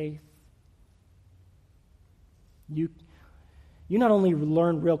from the faith, you not only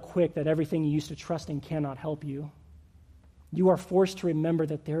learn real quick that everything you used to trust in cannot help you, you are forced to remember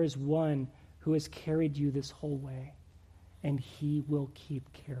that there is one who has carried you this whole way, and he will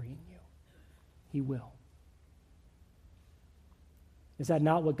keep carrying you. He will. Is that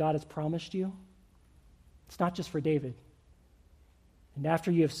not what God has promised you? It's not just for David. And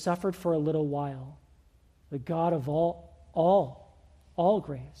after you have suffered for a little while, the God of all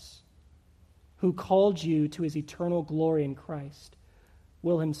grace, who called you to his eternal glory in Christ,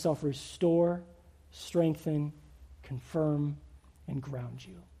 will himself restore, strengthen, confirm, and ground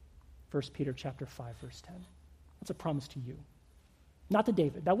you. 1 Peter chapter 5, verse 10. That's a promise to you. Not to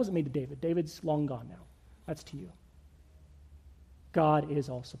David. That wasn't made to David. David's long gone now. That's to you. God is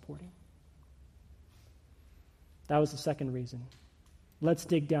all-supporting. That was the second reason. Let's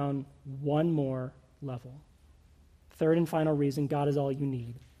dig down one more level. Third and final reason, God is all you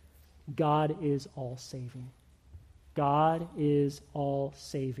need. God is all-saving. God is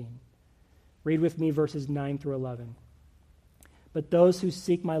all-saving. Read with me verses 9 through 11. But those who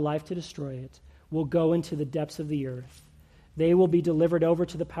seek my life to destroy it will go into the depths of the earth. They will be delivered over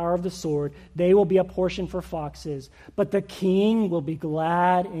to the power of the sword. They will be a portion for foxes. But the king will be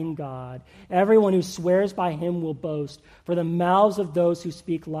glad in God. Everyone who swears by him will boast, for the mouths of those who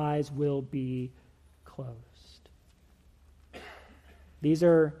speak lies will be closed. These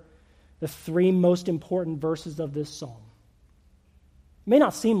are the three most important verses of this psalm. It may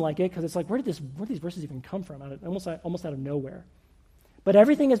not seem like it, because it's like, where did these verses even come from? Almost out of nowhere. But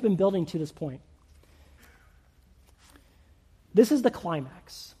everything has been building to this point. This is the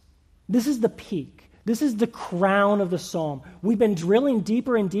climax. This is the peak. This is the crown of the psalm. We've been drilling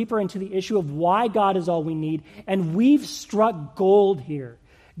deeper and deeper into the issue of why God is all we need, and we've struck gold here.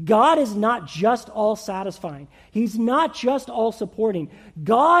 God is not just all-satisfying. He's not just all-supporting.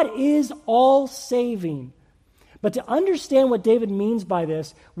 God is all-saving. But to understand what David means by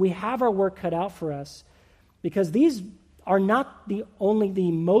this, we have our work cut out for us, because these are not only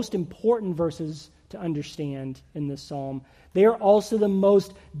the most important verses to understand in this psalm. They are also the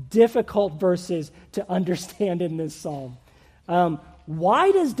most difficult verses to understand in this psalm.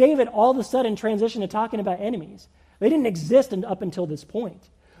 Why does David all of a sudden transition to talking about enemies? They didn't exist up until this point.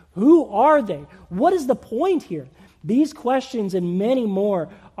 Who are they? What is the point here? These questions and many more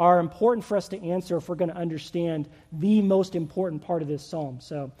are important for us to answer if we're going to understand the most important part of this psalm.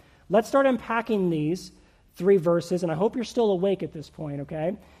 So let's start unpacking these 3 verses, and I hope you're still awake at this point,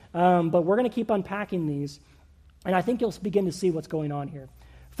 okay? But we're going to keep unpacking these, and I think you'll begin to see what's going on here.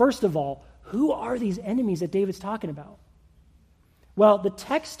 First of all, who are these enemies that David's talking about? Well, the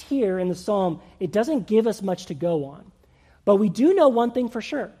text here in the psalm, it doesn't give us much to go on. But we do know one thing for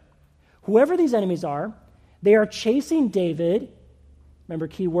sure. Whoever these enemies are, they are chasing David, remember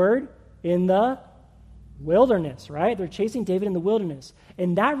key word, in the wilderness, right? They're chasing David in the wilderness.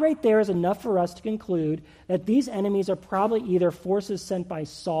 And that right there is enough for us to conclude that these enemies are probably either forces sent by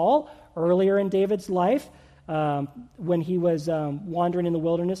Saul earlier in David's life, when he was wandering in the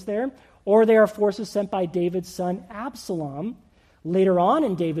wilderness there, or they are forces sent by David's son Absalom later on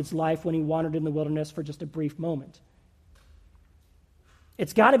in David's life when he wandered in the wilderness for just a brief moment.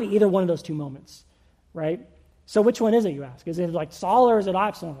 It's got to be either one of those two moments, right? So which one is it, you ask? Is it like Saul or is it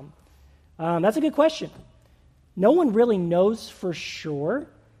Absalom? That's a good question. No one really knows for sure.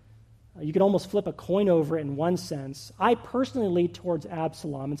 You can almost flip a coin over it in one sense. I personally lead towards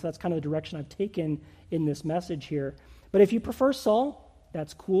Absalom, and so that's kind of the direction I've taken in this message here. But if you prefer Saul,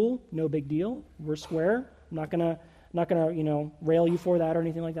 that's cool, no big deal. We're square. I'm not gonna rail you for that or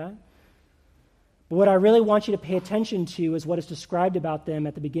anything like that. But what I really want you to pay attention to is what is described about them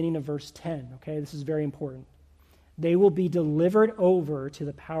at the beginning of verse 10. Okay, this is very important. They will be delivered over to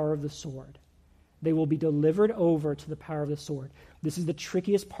the power of the sword. They will be delivered over to the power of the sword. This is the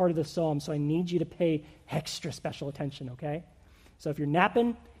trickiest part of the psalm, so I need you to pay extra special attention, okay? So if you're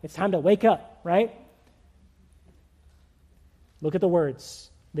napping, it's time to wake up, right? Look at the words.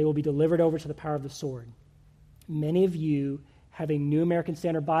 They will be delivered over to the power of the sword. Many of you have a New American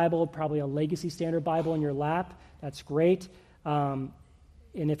Standard Bible, probably a Legacy Standard Bible in your lap. That's great. And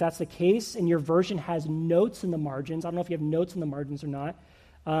if that's the case, and your version has notes in the margins, I don't know if you have notes in the margins or not,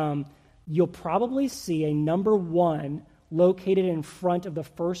 you'll probably see a number 1 located in front of the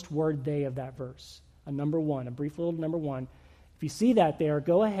first word they of that verse. A number 1, a brief little number 1. If you see that there,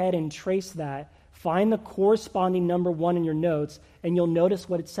 go ahead and trace that. Find the corresponding number 1 in your notes, and you'll notice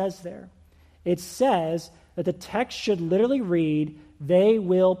what it says there. It says that the text should literally read, they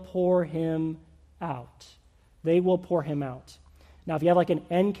will pour him out. They will pour him out. Now, if you have like an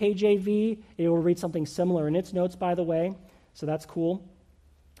NKJV, it will read something similar in its notes, by the way, so that's cool.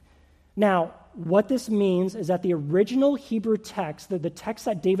 Now, what this means is that the original Hebrew text, the text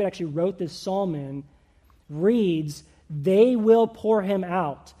that David actually wrote this psalm in, reads, they will pour him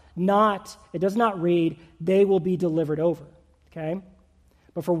out. It does not read, they will be delivered over, okay?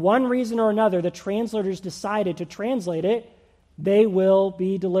 But for one reason or another, the translators decided to translate it, they will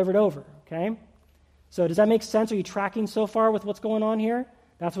be delivered over, okay? So does that make sense? Are you tracking so far with what's going on here?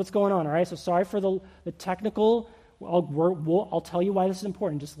 That's what's going on, all right? So sorry for the technical. I'll tell you why this is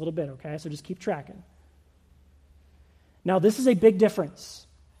important in just a little bit, okay? So just keep tracking. Now, this is a big difference.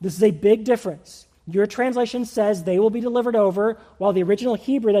 This is a big difference. Your translation says they will be delivered over, while the original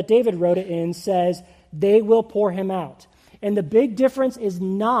Hebrew that David wrote it in says they will pour him out. And the big difference is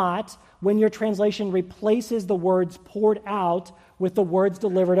not when your translation replaces the words poured out with the words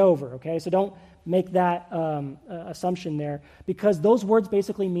delivered over, okay? So don't make that assumption there, because those words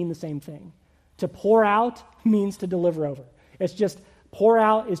basically mean the same thing. To pour out means to deliver over. It's just, pour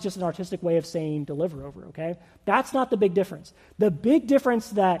out is just an artistic way of saying deliver over, okay? That's not the big difference. The big difference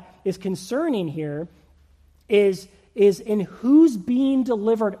that is concerning here is in who's being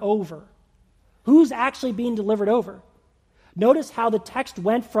delivered over. Who's actually being delivered over? Notice how the text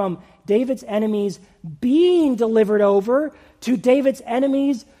went from David's enemies being delivered over to David's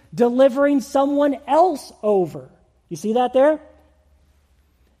enemies delivering someone else over. You see that there?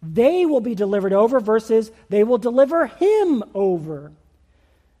 They will be delivered over versus they will deliver him over.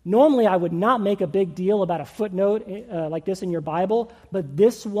 Normally, I would not make a big deal about a footnote like this in your Bible, but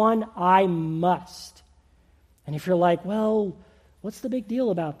this one I must. And if you're like, well, what's the big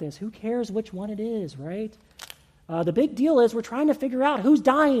deal about this? Who cares which one it is, right? The big deal is we're trying to figure out who's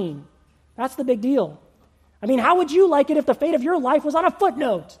dying. That's the big deal. I mean, how would you like it if the fate of your life was on a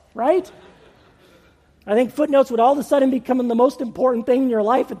footnote, right? I think footnotes would all of a sudden become the most important thing in your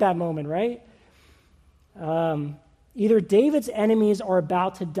life at that moment, right? Either David's enemies are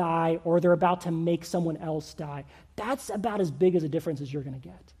about to die or they're about to make someone else die. That's about as big as a difference as you're going to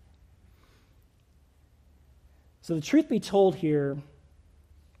get. So the truth be told here,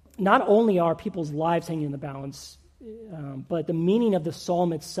 not only are people's lives hanging in the balance, but the meaning of the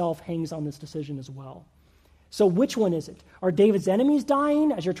psalm itself hangs on this decision as well. So which one is it? Are David's enemies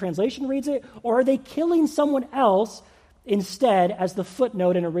dying, as your translation reads it, or are they killing someone else instead, as the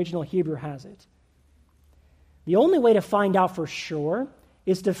footnote in original Hebrew has it? The only way to find out for sure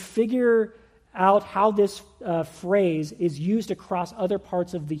is to figure out how this phrase is used across other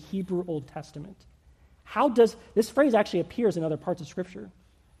parts of the Hebrew Old Testament. How does this phrase actually appears in other parts of Scripture?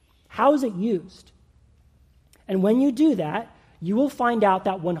 How is it used? And when you do that, you will find out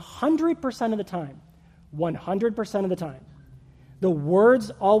that 100% of the time, the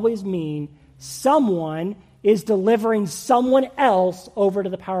words always mean someone is delivering someone else over to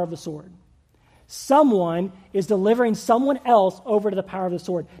the power of the sword. Someone is delivering someone else over to the power of the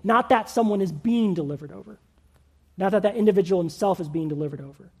sword. Not that someone is being delivered over. Not that that individual himself is being delivered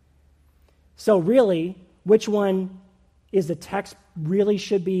over. So really, which one is the text really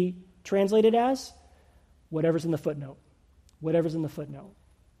should be translated as? Whatever's in the footnote. Whatever's in the footnote.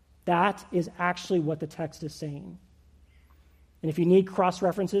 That is actually what the text is saying. And if you need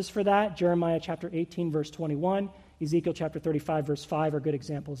cross-references for that, Jeremiah chapter 18, verse 21, Ezekiel chapter 35, verse 5 are good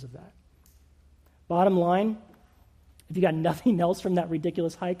examples of that. Bottom line, if you got nothing else from that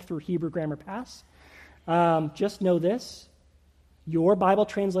ridiculous hike through Hebrew Grammar Pass, just know this. Your Bible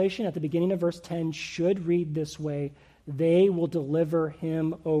translation at the beginning of verse 10 should read this way: they will deliver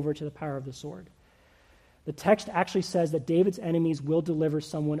him over to the power of the sword. The text actually says that David's enemies will deliver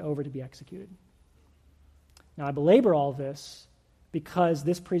someone over to be executed. Now, I belabor all this because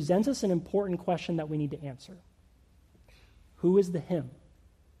this presents us an important question that we need to answer. Who is the him?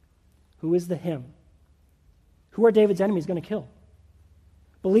 Who is the him? Who are David's enemies going to kill?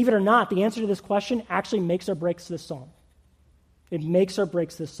 Believe it or not, the answer to this question actually makes or breaks this psalm. It makes or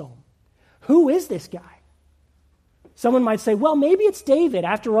breaks this psalm. Who is this guy? Someone might say, well, maybe it's David.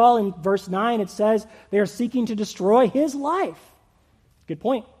 After all, in verse 9, it says they are seeking to destroy his life. Good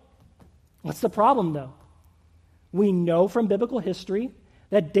point. What's the problem, though? We know from biblical history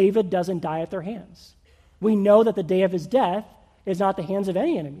that David doesn't die at their hands. We know that the day of his death is not the hands of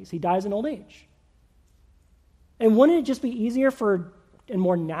any enemies. He dies in old age. And wouldn't it just be easier and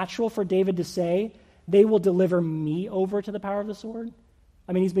more natural for David to say, they will deliver me over to the power of the sword?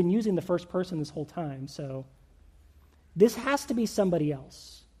 I mean, he's been using the first person this whole time, so this has to be somebody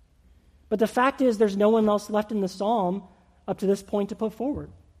else. But the fact is, there's no one else left in the psalm up to this point to put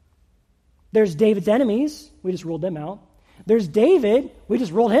forward. There's David's enemies. We just ruled them out. There's David. We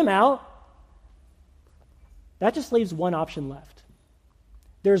just ruled him out. That just leaves one option left.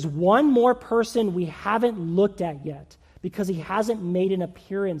 There's one more person we haven't looked at yet because he hasn't made an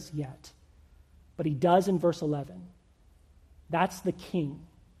appearance yet. But he does in verse 11. That's the king.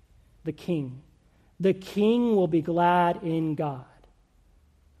 The king. The king will be glad in God.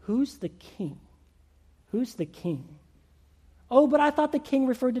 Who's the king? Who's the king? Oh, but I thought the king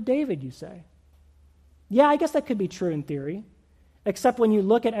referred to David, you say. Yeah, I guess that could be true in theory. Except when you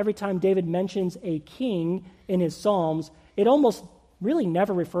look at every time David mentions a king in his Psalms, it almost really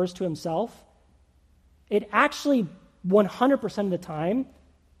never refers to himself. It actually 100% of the time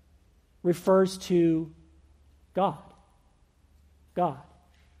refers to God. God.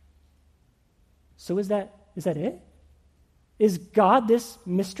 So is that it? Is God this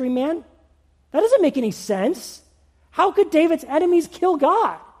mystery man? That doesn't make any sense. How could David's enemies kill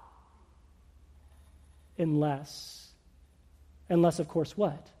God? Unless, of course,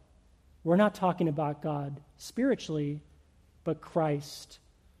 what? We're not talking about God spiritually, but Christ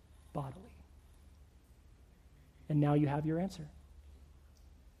bodily. And now you have your answer.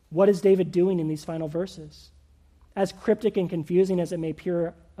 What is David doing in these final verses? As cryptic and confusing as it may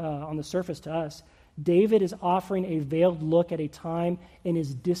appear on the surface to us, David is offering a veiled look at a time in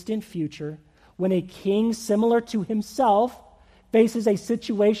his distant future when a king similar to himself faces a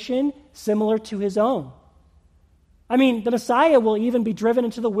situation similar to his own. I mean, the Messiah will even be driven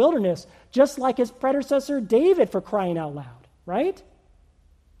into the wilderness, just like his predecessor David, for crying out loud, right?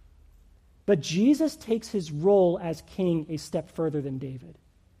 But Jesus takes his role as king a step further than David.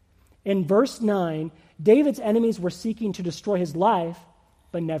 In verse 9, David's enemies were seeking to destroy his life,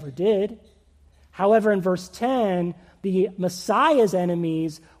 but never did. However, in verse 10, the Messiah's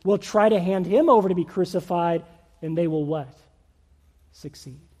enemies will try to hand him over to be crucified, and they will what?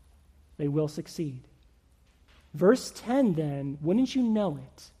 Succeed. They will succeed. Verse 10, then, wouldn't you know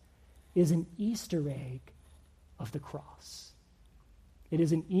it, is an Easter egg of the cross. It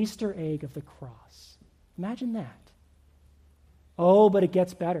is an Easter egg of the cross. Imagine that. Oh, but it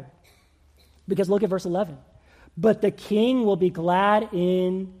gets better. Because look at verse 11. But the king will be glad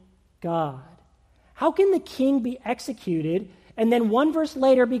in God. How can the king be executed and then one verse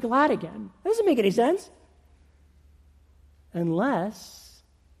later be glad again? That doesn't make any sense. Unless,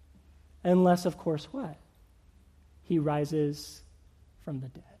 of course, what? He rises from the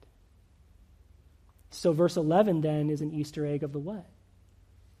dead. So verse 11 then is an Easter egg of the what?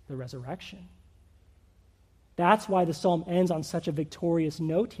 The resurrection. That's why the psalm ends on such a victorious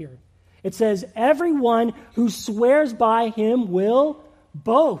note here. It says, everyone who swears by him will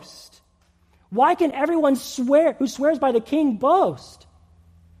boast. Why can everyone who swears by the king boast?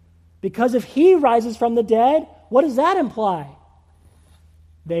 Because if he rises from the dead, what does that imply?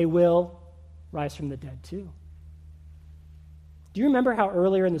 They will rise from the dead too. Do you remember how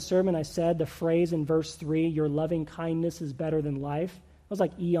earlier in the sermon I said the phrase in verse 3, your loving kindness is better than life? That was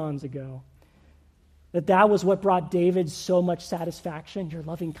like eons ago. That was what brought David so much satisfaction. Your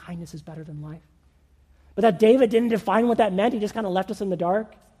loving kindness is better than life. But that David didn't define what that meant. He just kind of left us in the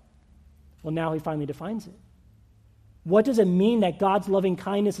dark. Well, now he finally defines it. What does it mean that God's loving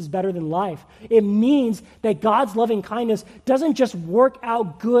kindness is better than life? It means that God's loving kindness doesn't just work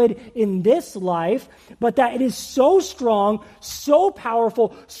out good in this life, but that it is so strong, so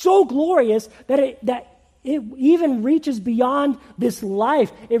powerful, so glorious that it even reaches beyond this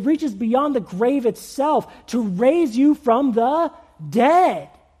life. It reaches beyond the grave itself to raise you from the dead.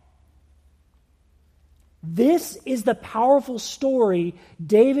 This is the powerful story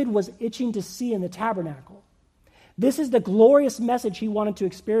David was itching to see in the tabernacle. This is the glorious message he wanted to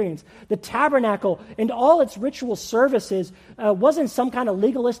experience. The tabernacle and all its ritual services wasn't some kind of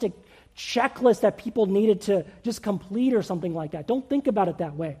legalistic checklist that people needed to just complete or something like that. Don't think about it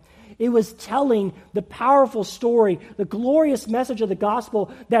that way. It was telling the powerful story, the glorious message of the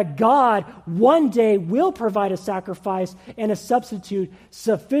gospel that God one day will provide a sacrifice and a substitute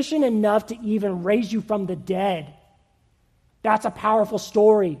sufficient enough to even raise you from the dead. That's a powerful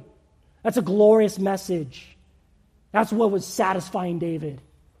story. That's a glorious message. That's what was satisfying David.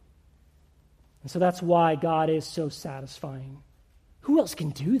 And so that's why God is so satisfying. Who else can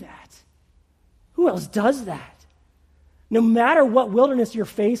do that? Who else does that? No matter what wilderness you're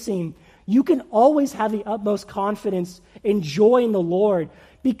facing, you can always have the utmost confidence and joy in the Lord,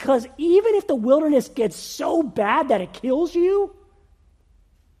 because even if the wilderness gets so bad that it kills you,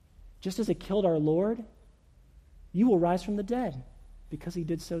 just as it killed our Lord, you will rise from the dead, because he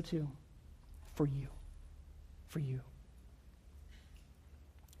did so too, for you. For you.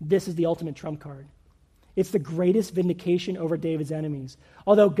 This is the ultimate trump card. It's the greatest vindication over David's enemies.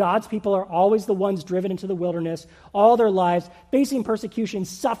 Although God's people are always the ones driven into the wilderness all their lives, facing persecution,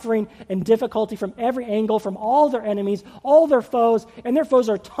 suffering, and difficulty from every angle, from all their enemies, all their foes, and their foes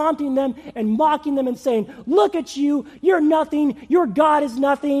are taunting them and mocking them and saying, look at you, you're nothing, your God is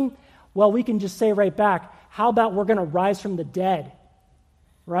nothing. Well, we can just say right back, how about we're going to rise from the dead?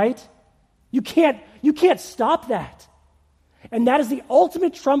 Right? You can't stop that. And that is the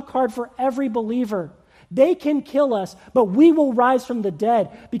ultimate trump card for every believer. They can kill us, but we will rise from the dead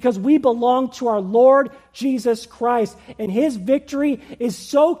because we belong to our Lord Jesus Christ. And his victory is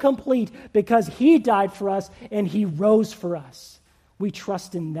so complete because he died for us and he rose for us. We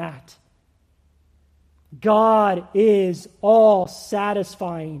trust in that. God is all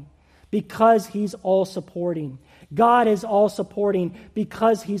satisfying because he's all supporting. God is all supporting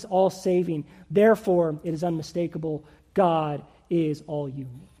because he's all saving. Therefore, it is unmistakable. God is all you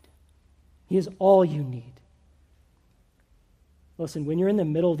need. He is all you need. Listen, when you're in the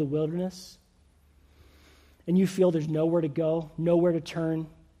middle of the wilderness and you feel there's nowhere to go, nowhere to turn,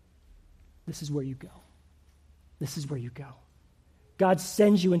 this is where you go. This is where you go. God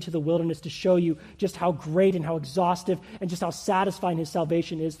sends you into the wilderness to show you just how great and how exhaustive and just how satisfying his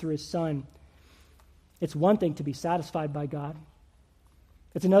salvation is through his Son. It's one thing to be satisfied by God.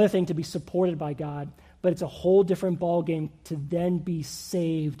 It's another thing to be supported by God, but it's a whole different ballgame to then be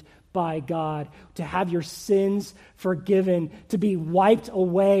saved by God, to have your sins forgiven, to be wiped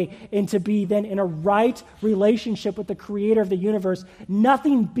away, and to be then in a right relationship with the Creator of the universe.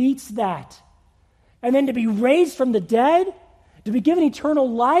 Nothing beats that. And then to be raised from the dead, to be given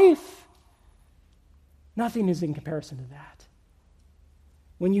eternal life, nothing is in comparison to that.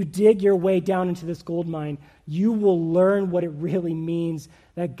 When you dig your way down into this gold mine, you will learn what it really means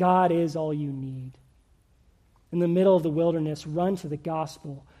that God is all you need. In the middle of the wilderness, run to the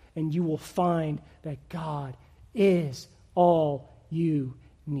gospel, and you will find that God is all you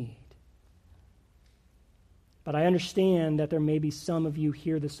need. But I understand that there may be some of you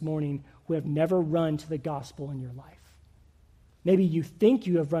here this morning who have never run to the gospel in your life. Maybe you think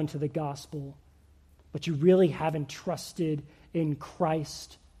you have run to the gospel, but you really haven't trusted in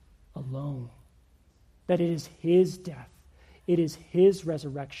Christ alone. That it is his death, it is his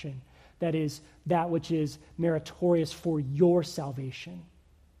resurrection, that is that which is meritorious for your salvation.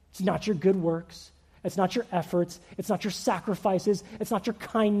 It's not your good works. It's not your efforts. It's not your sacrifices. It's not your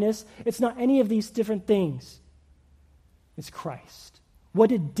kindness. It's not any of these different things. It's Christ. What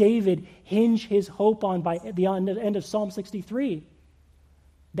did David hinge his hope on by the end of Psalm 63?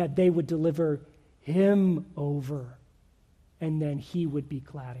 That they would deliver him over, and then he would be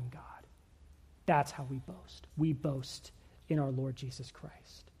glad in God. That's how we boast. We boast in our Lord Jesus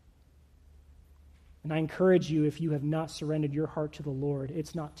Christ. And I encourage you, if you have not surrendered your heart to the Lord,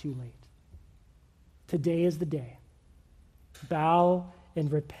 it's not too late. Today is the day. Bow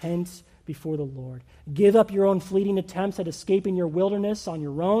and repent before the Lord. Give up your own fleeting attempts at escaping your wilderness on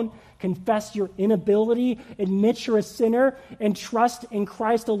your own. Confess your inability, admit you're a sinner, and trust in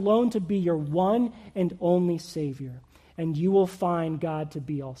Christ alone to be your one and only Savior. And you will find God to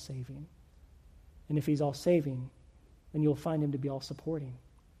be all-saving. And if he's all-saving, then you'll find him to be all-supporting.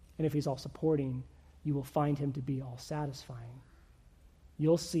 And if he's all-supporting, you will find him to be all-satisfying.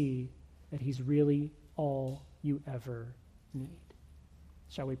 You'll see that he's really all you ever need.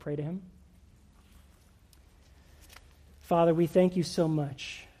 Shall we pray to him? Father, we thank you so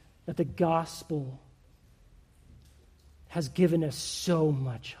much that the gospel has given us so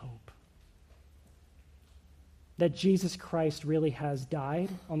much hope. That Jesus Christ really has died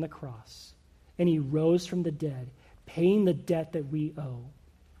on the cross, and he rose from the dead, paying the debt that we owe,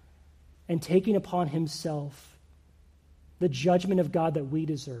 and taking upon himself the judgment of God that we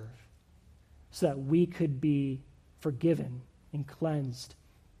deserve, so that we could be forgiven and cleansed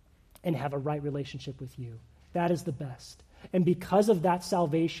and have a right relationship with you. That is the best. And because of that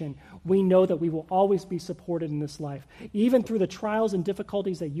salvation, we know that we will always be supported in this life. Even through the trials and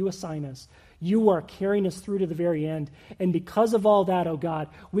difficulties that you assign us, you are carrying us through to the very end. And because of all that, oh God,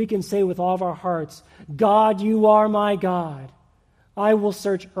 we can say with all of our hearts, God, you are my God. I will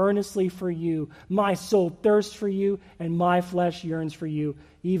search earnestly for you. My soul thirsts for you, and my flesh yearns for you,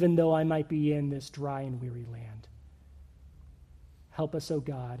 even though I might be in this dry and weary land. Help us, O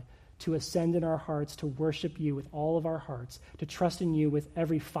God, to ascend in our hearts, to worship you with all of our hearts, to trust in you with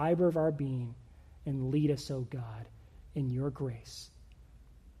every fiber of our being, and lead us, O God, in your grace.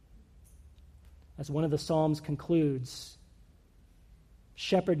 As one of the Psalms concludes,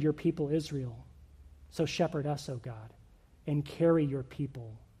 shepherd your people Israel, so shepherd us, O God, and carry your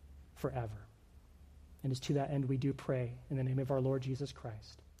people forever. And it's to that end we do pray in the name of our Lord Jesus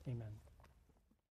Christ. Amen.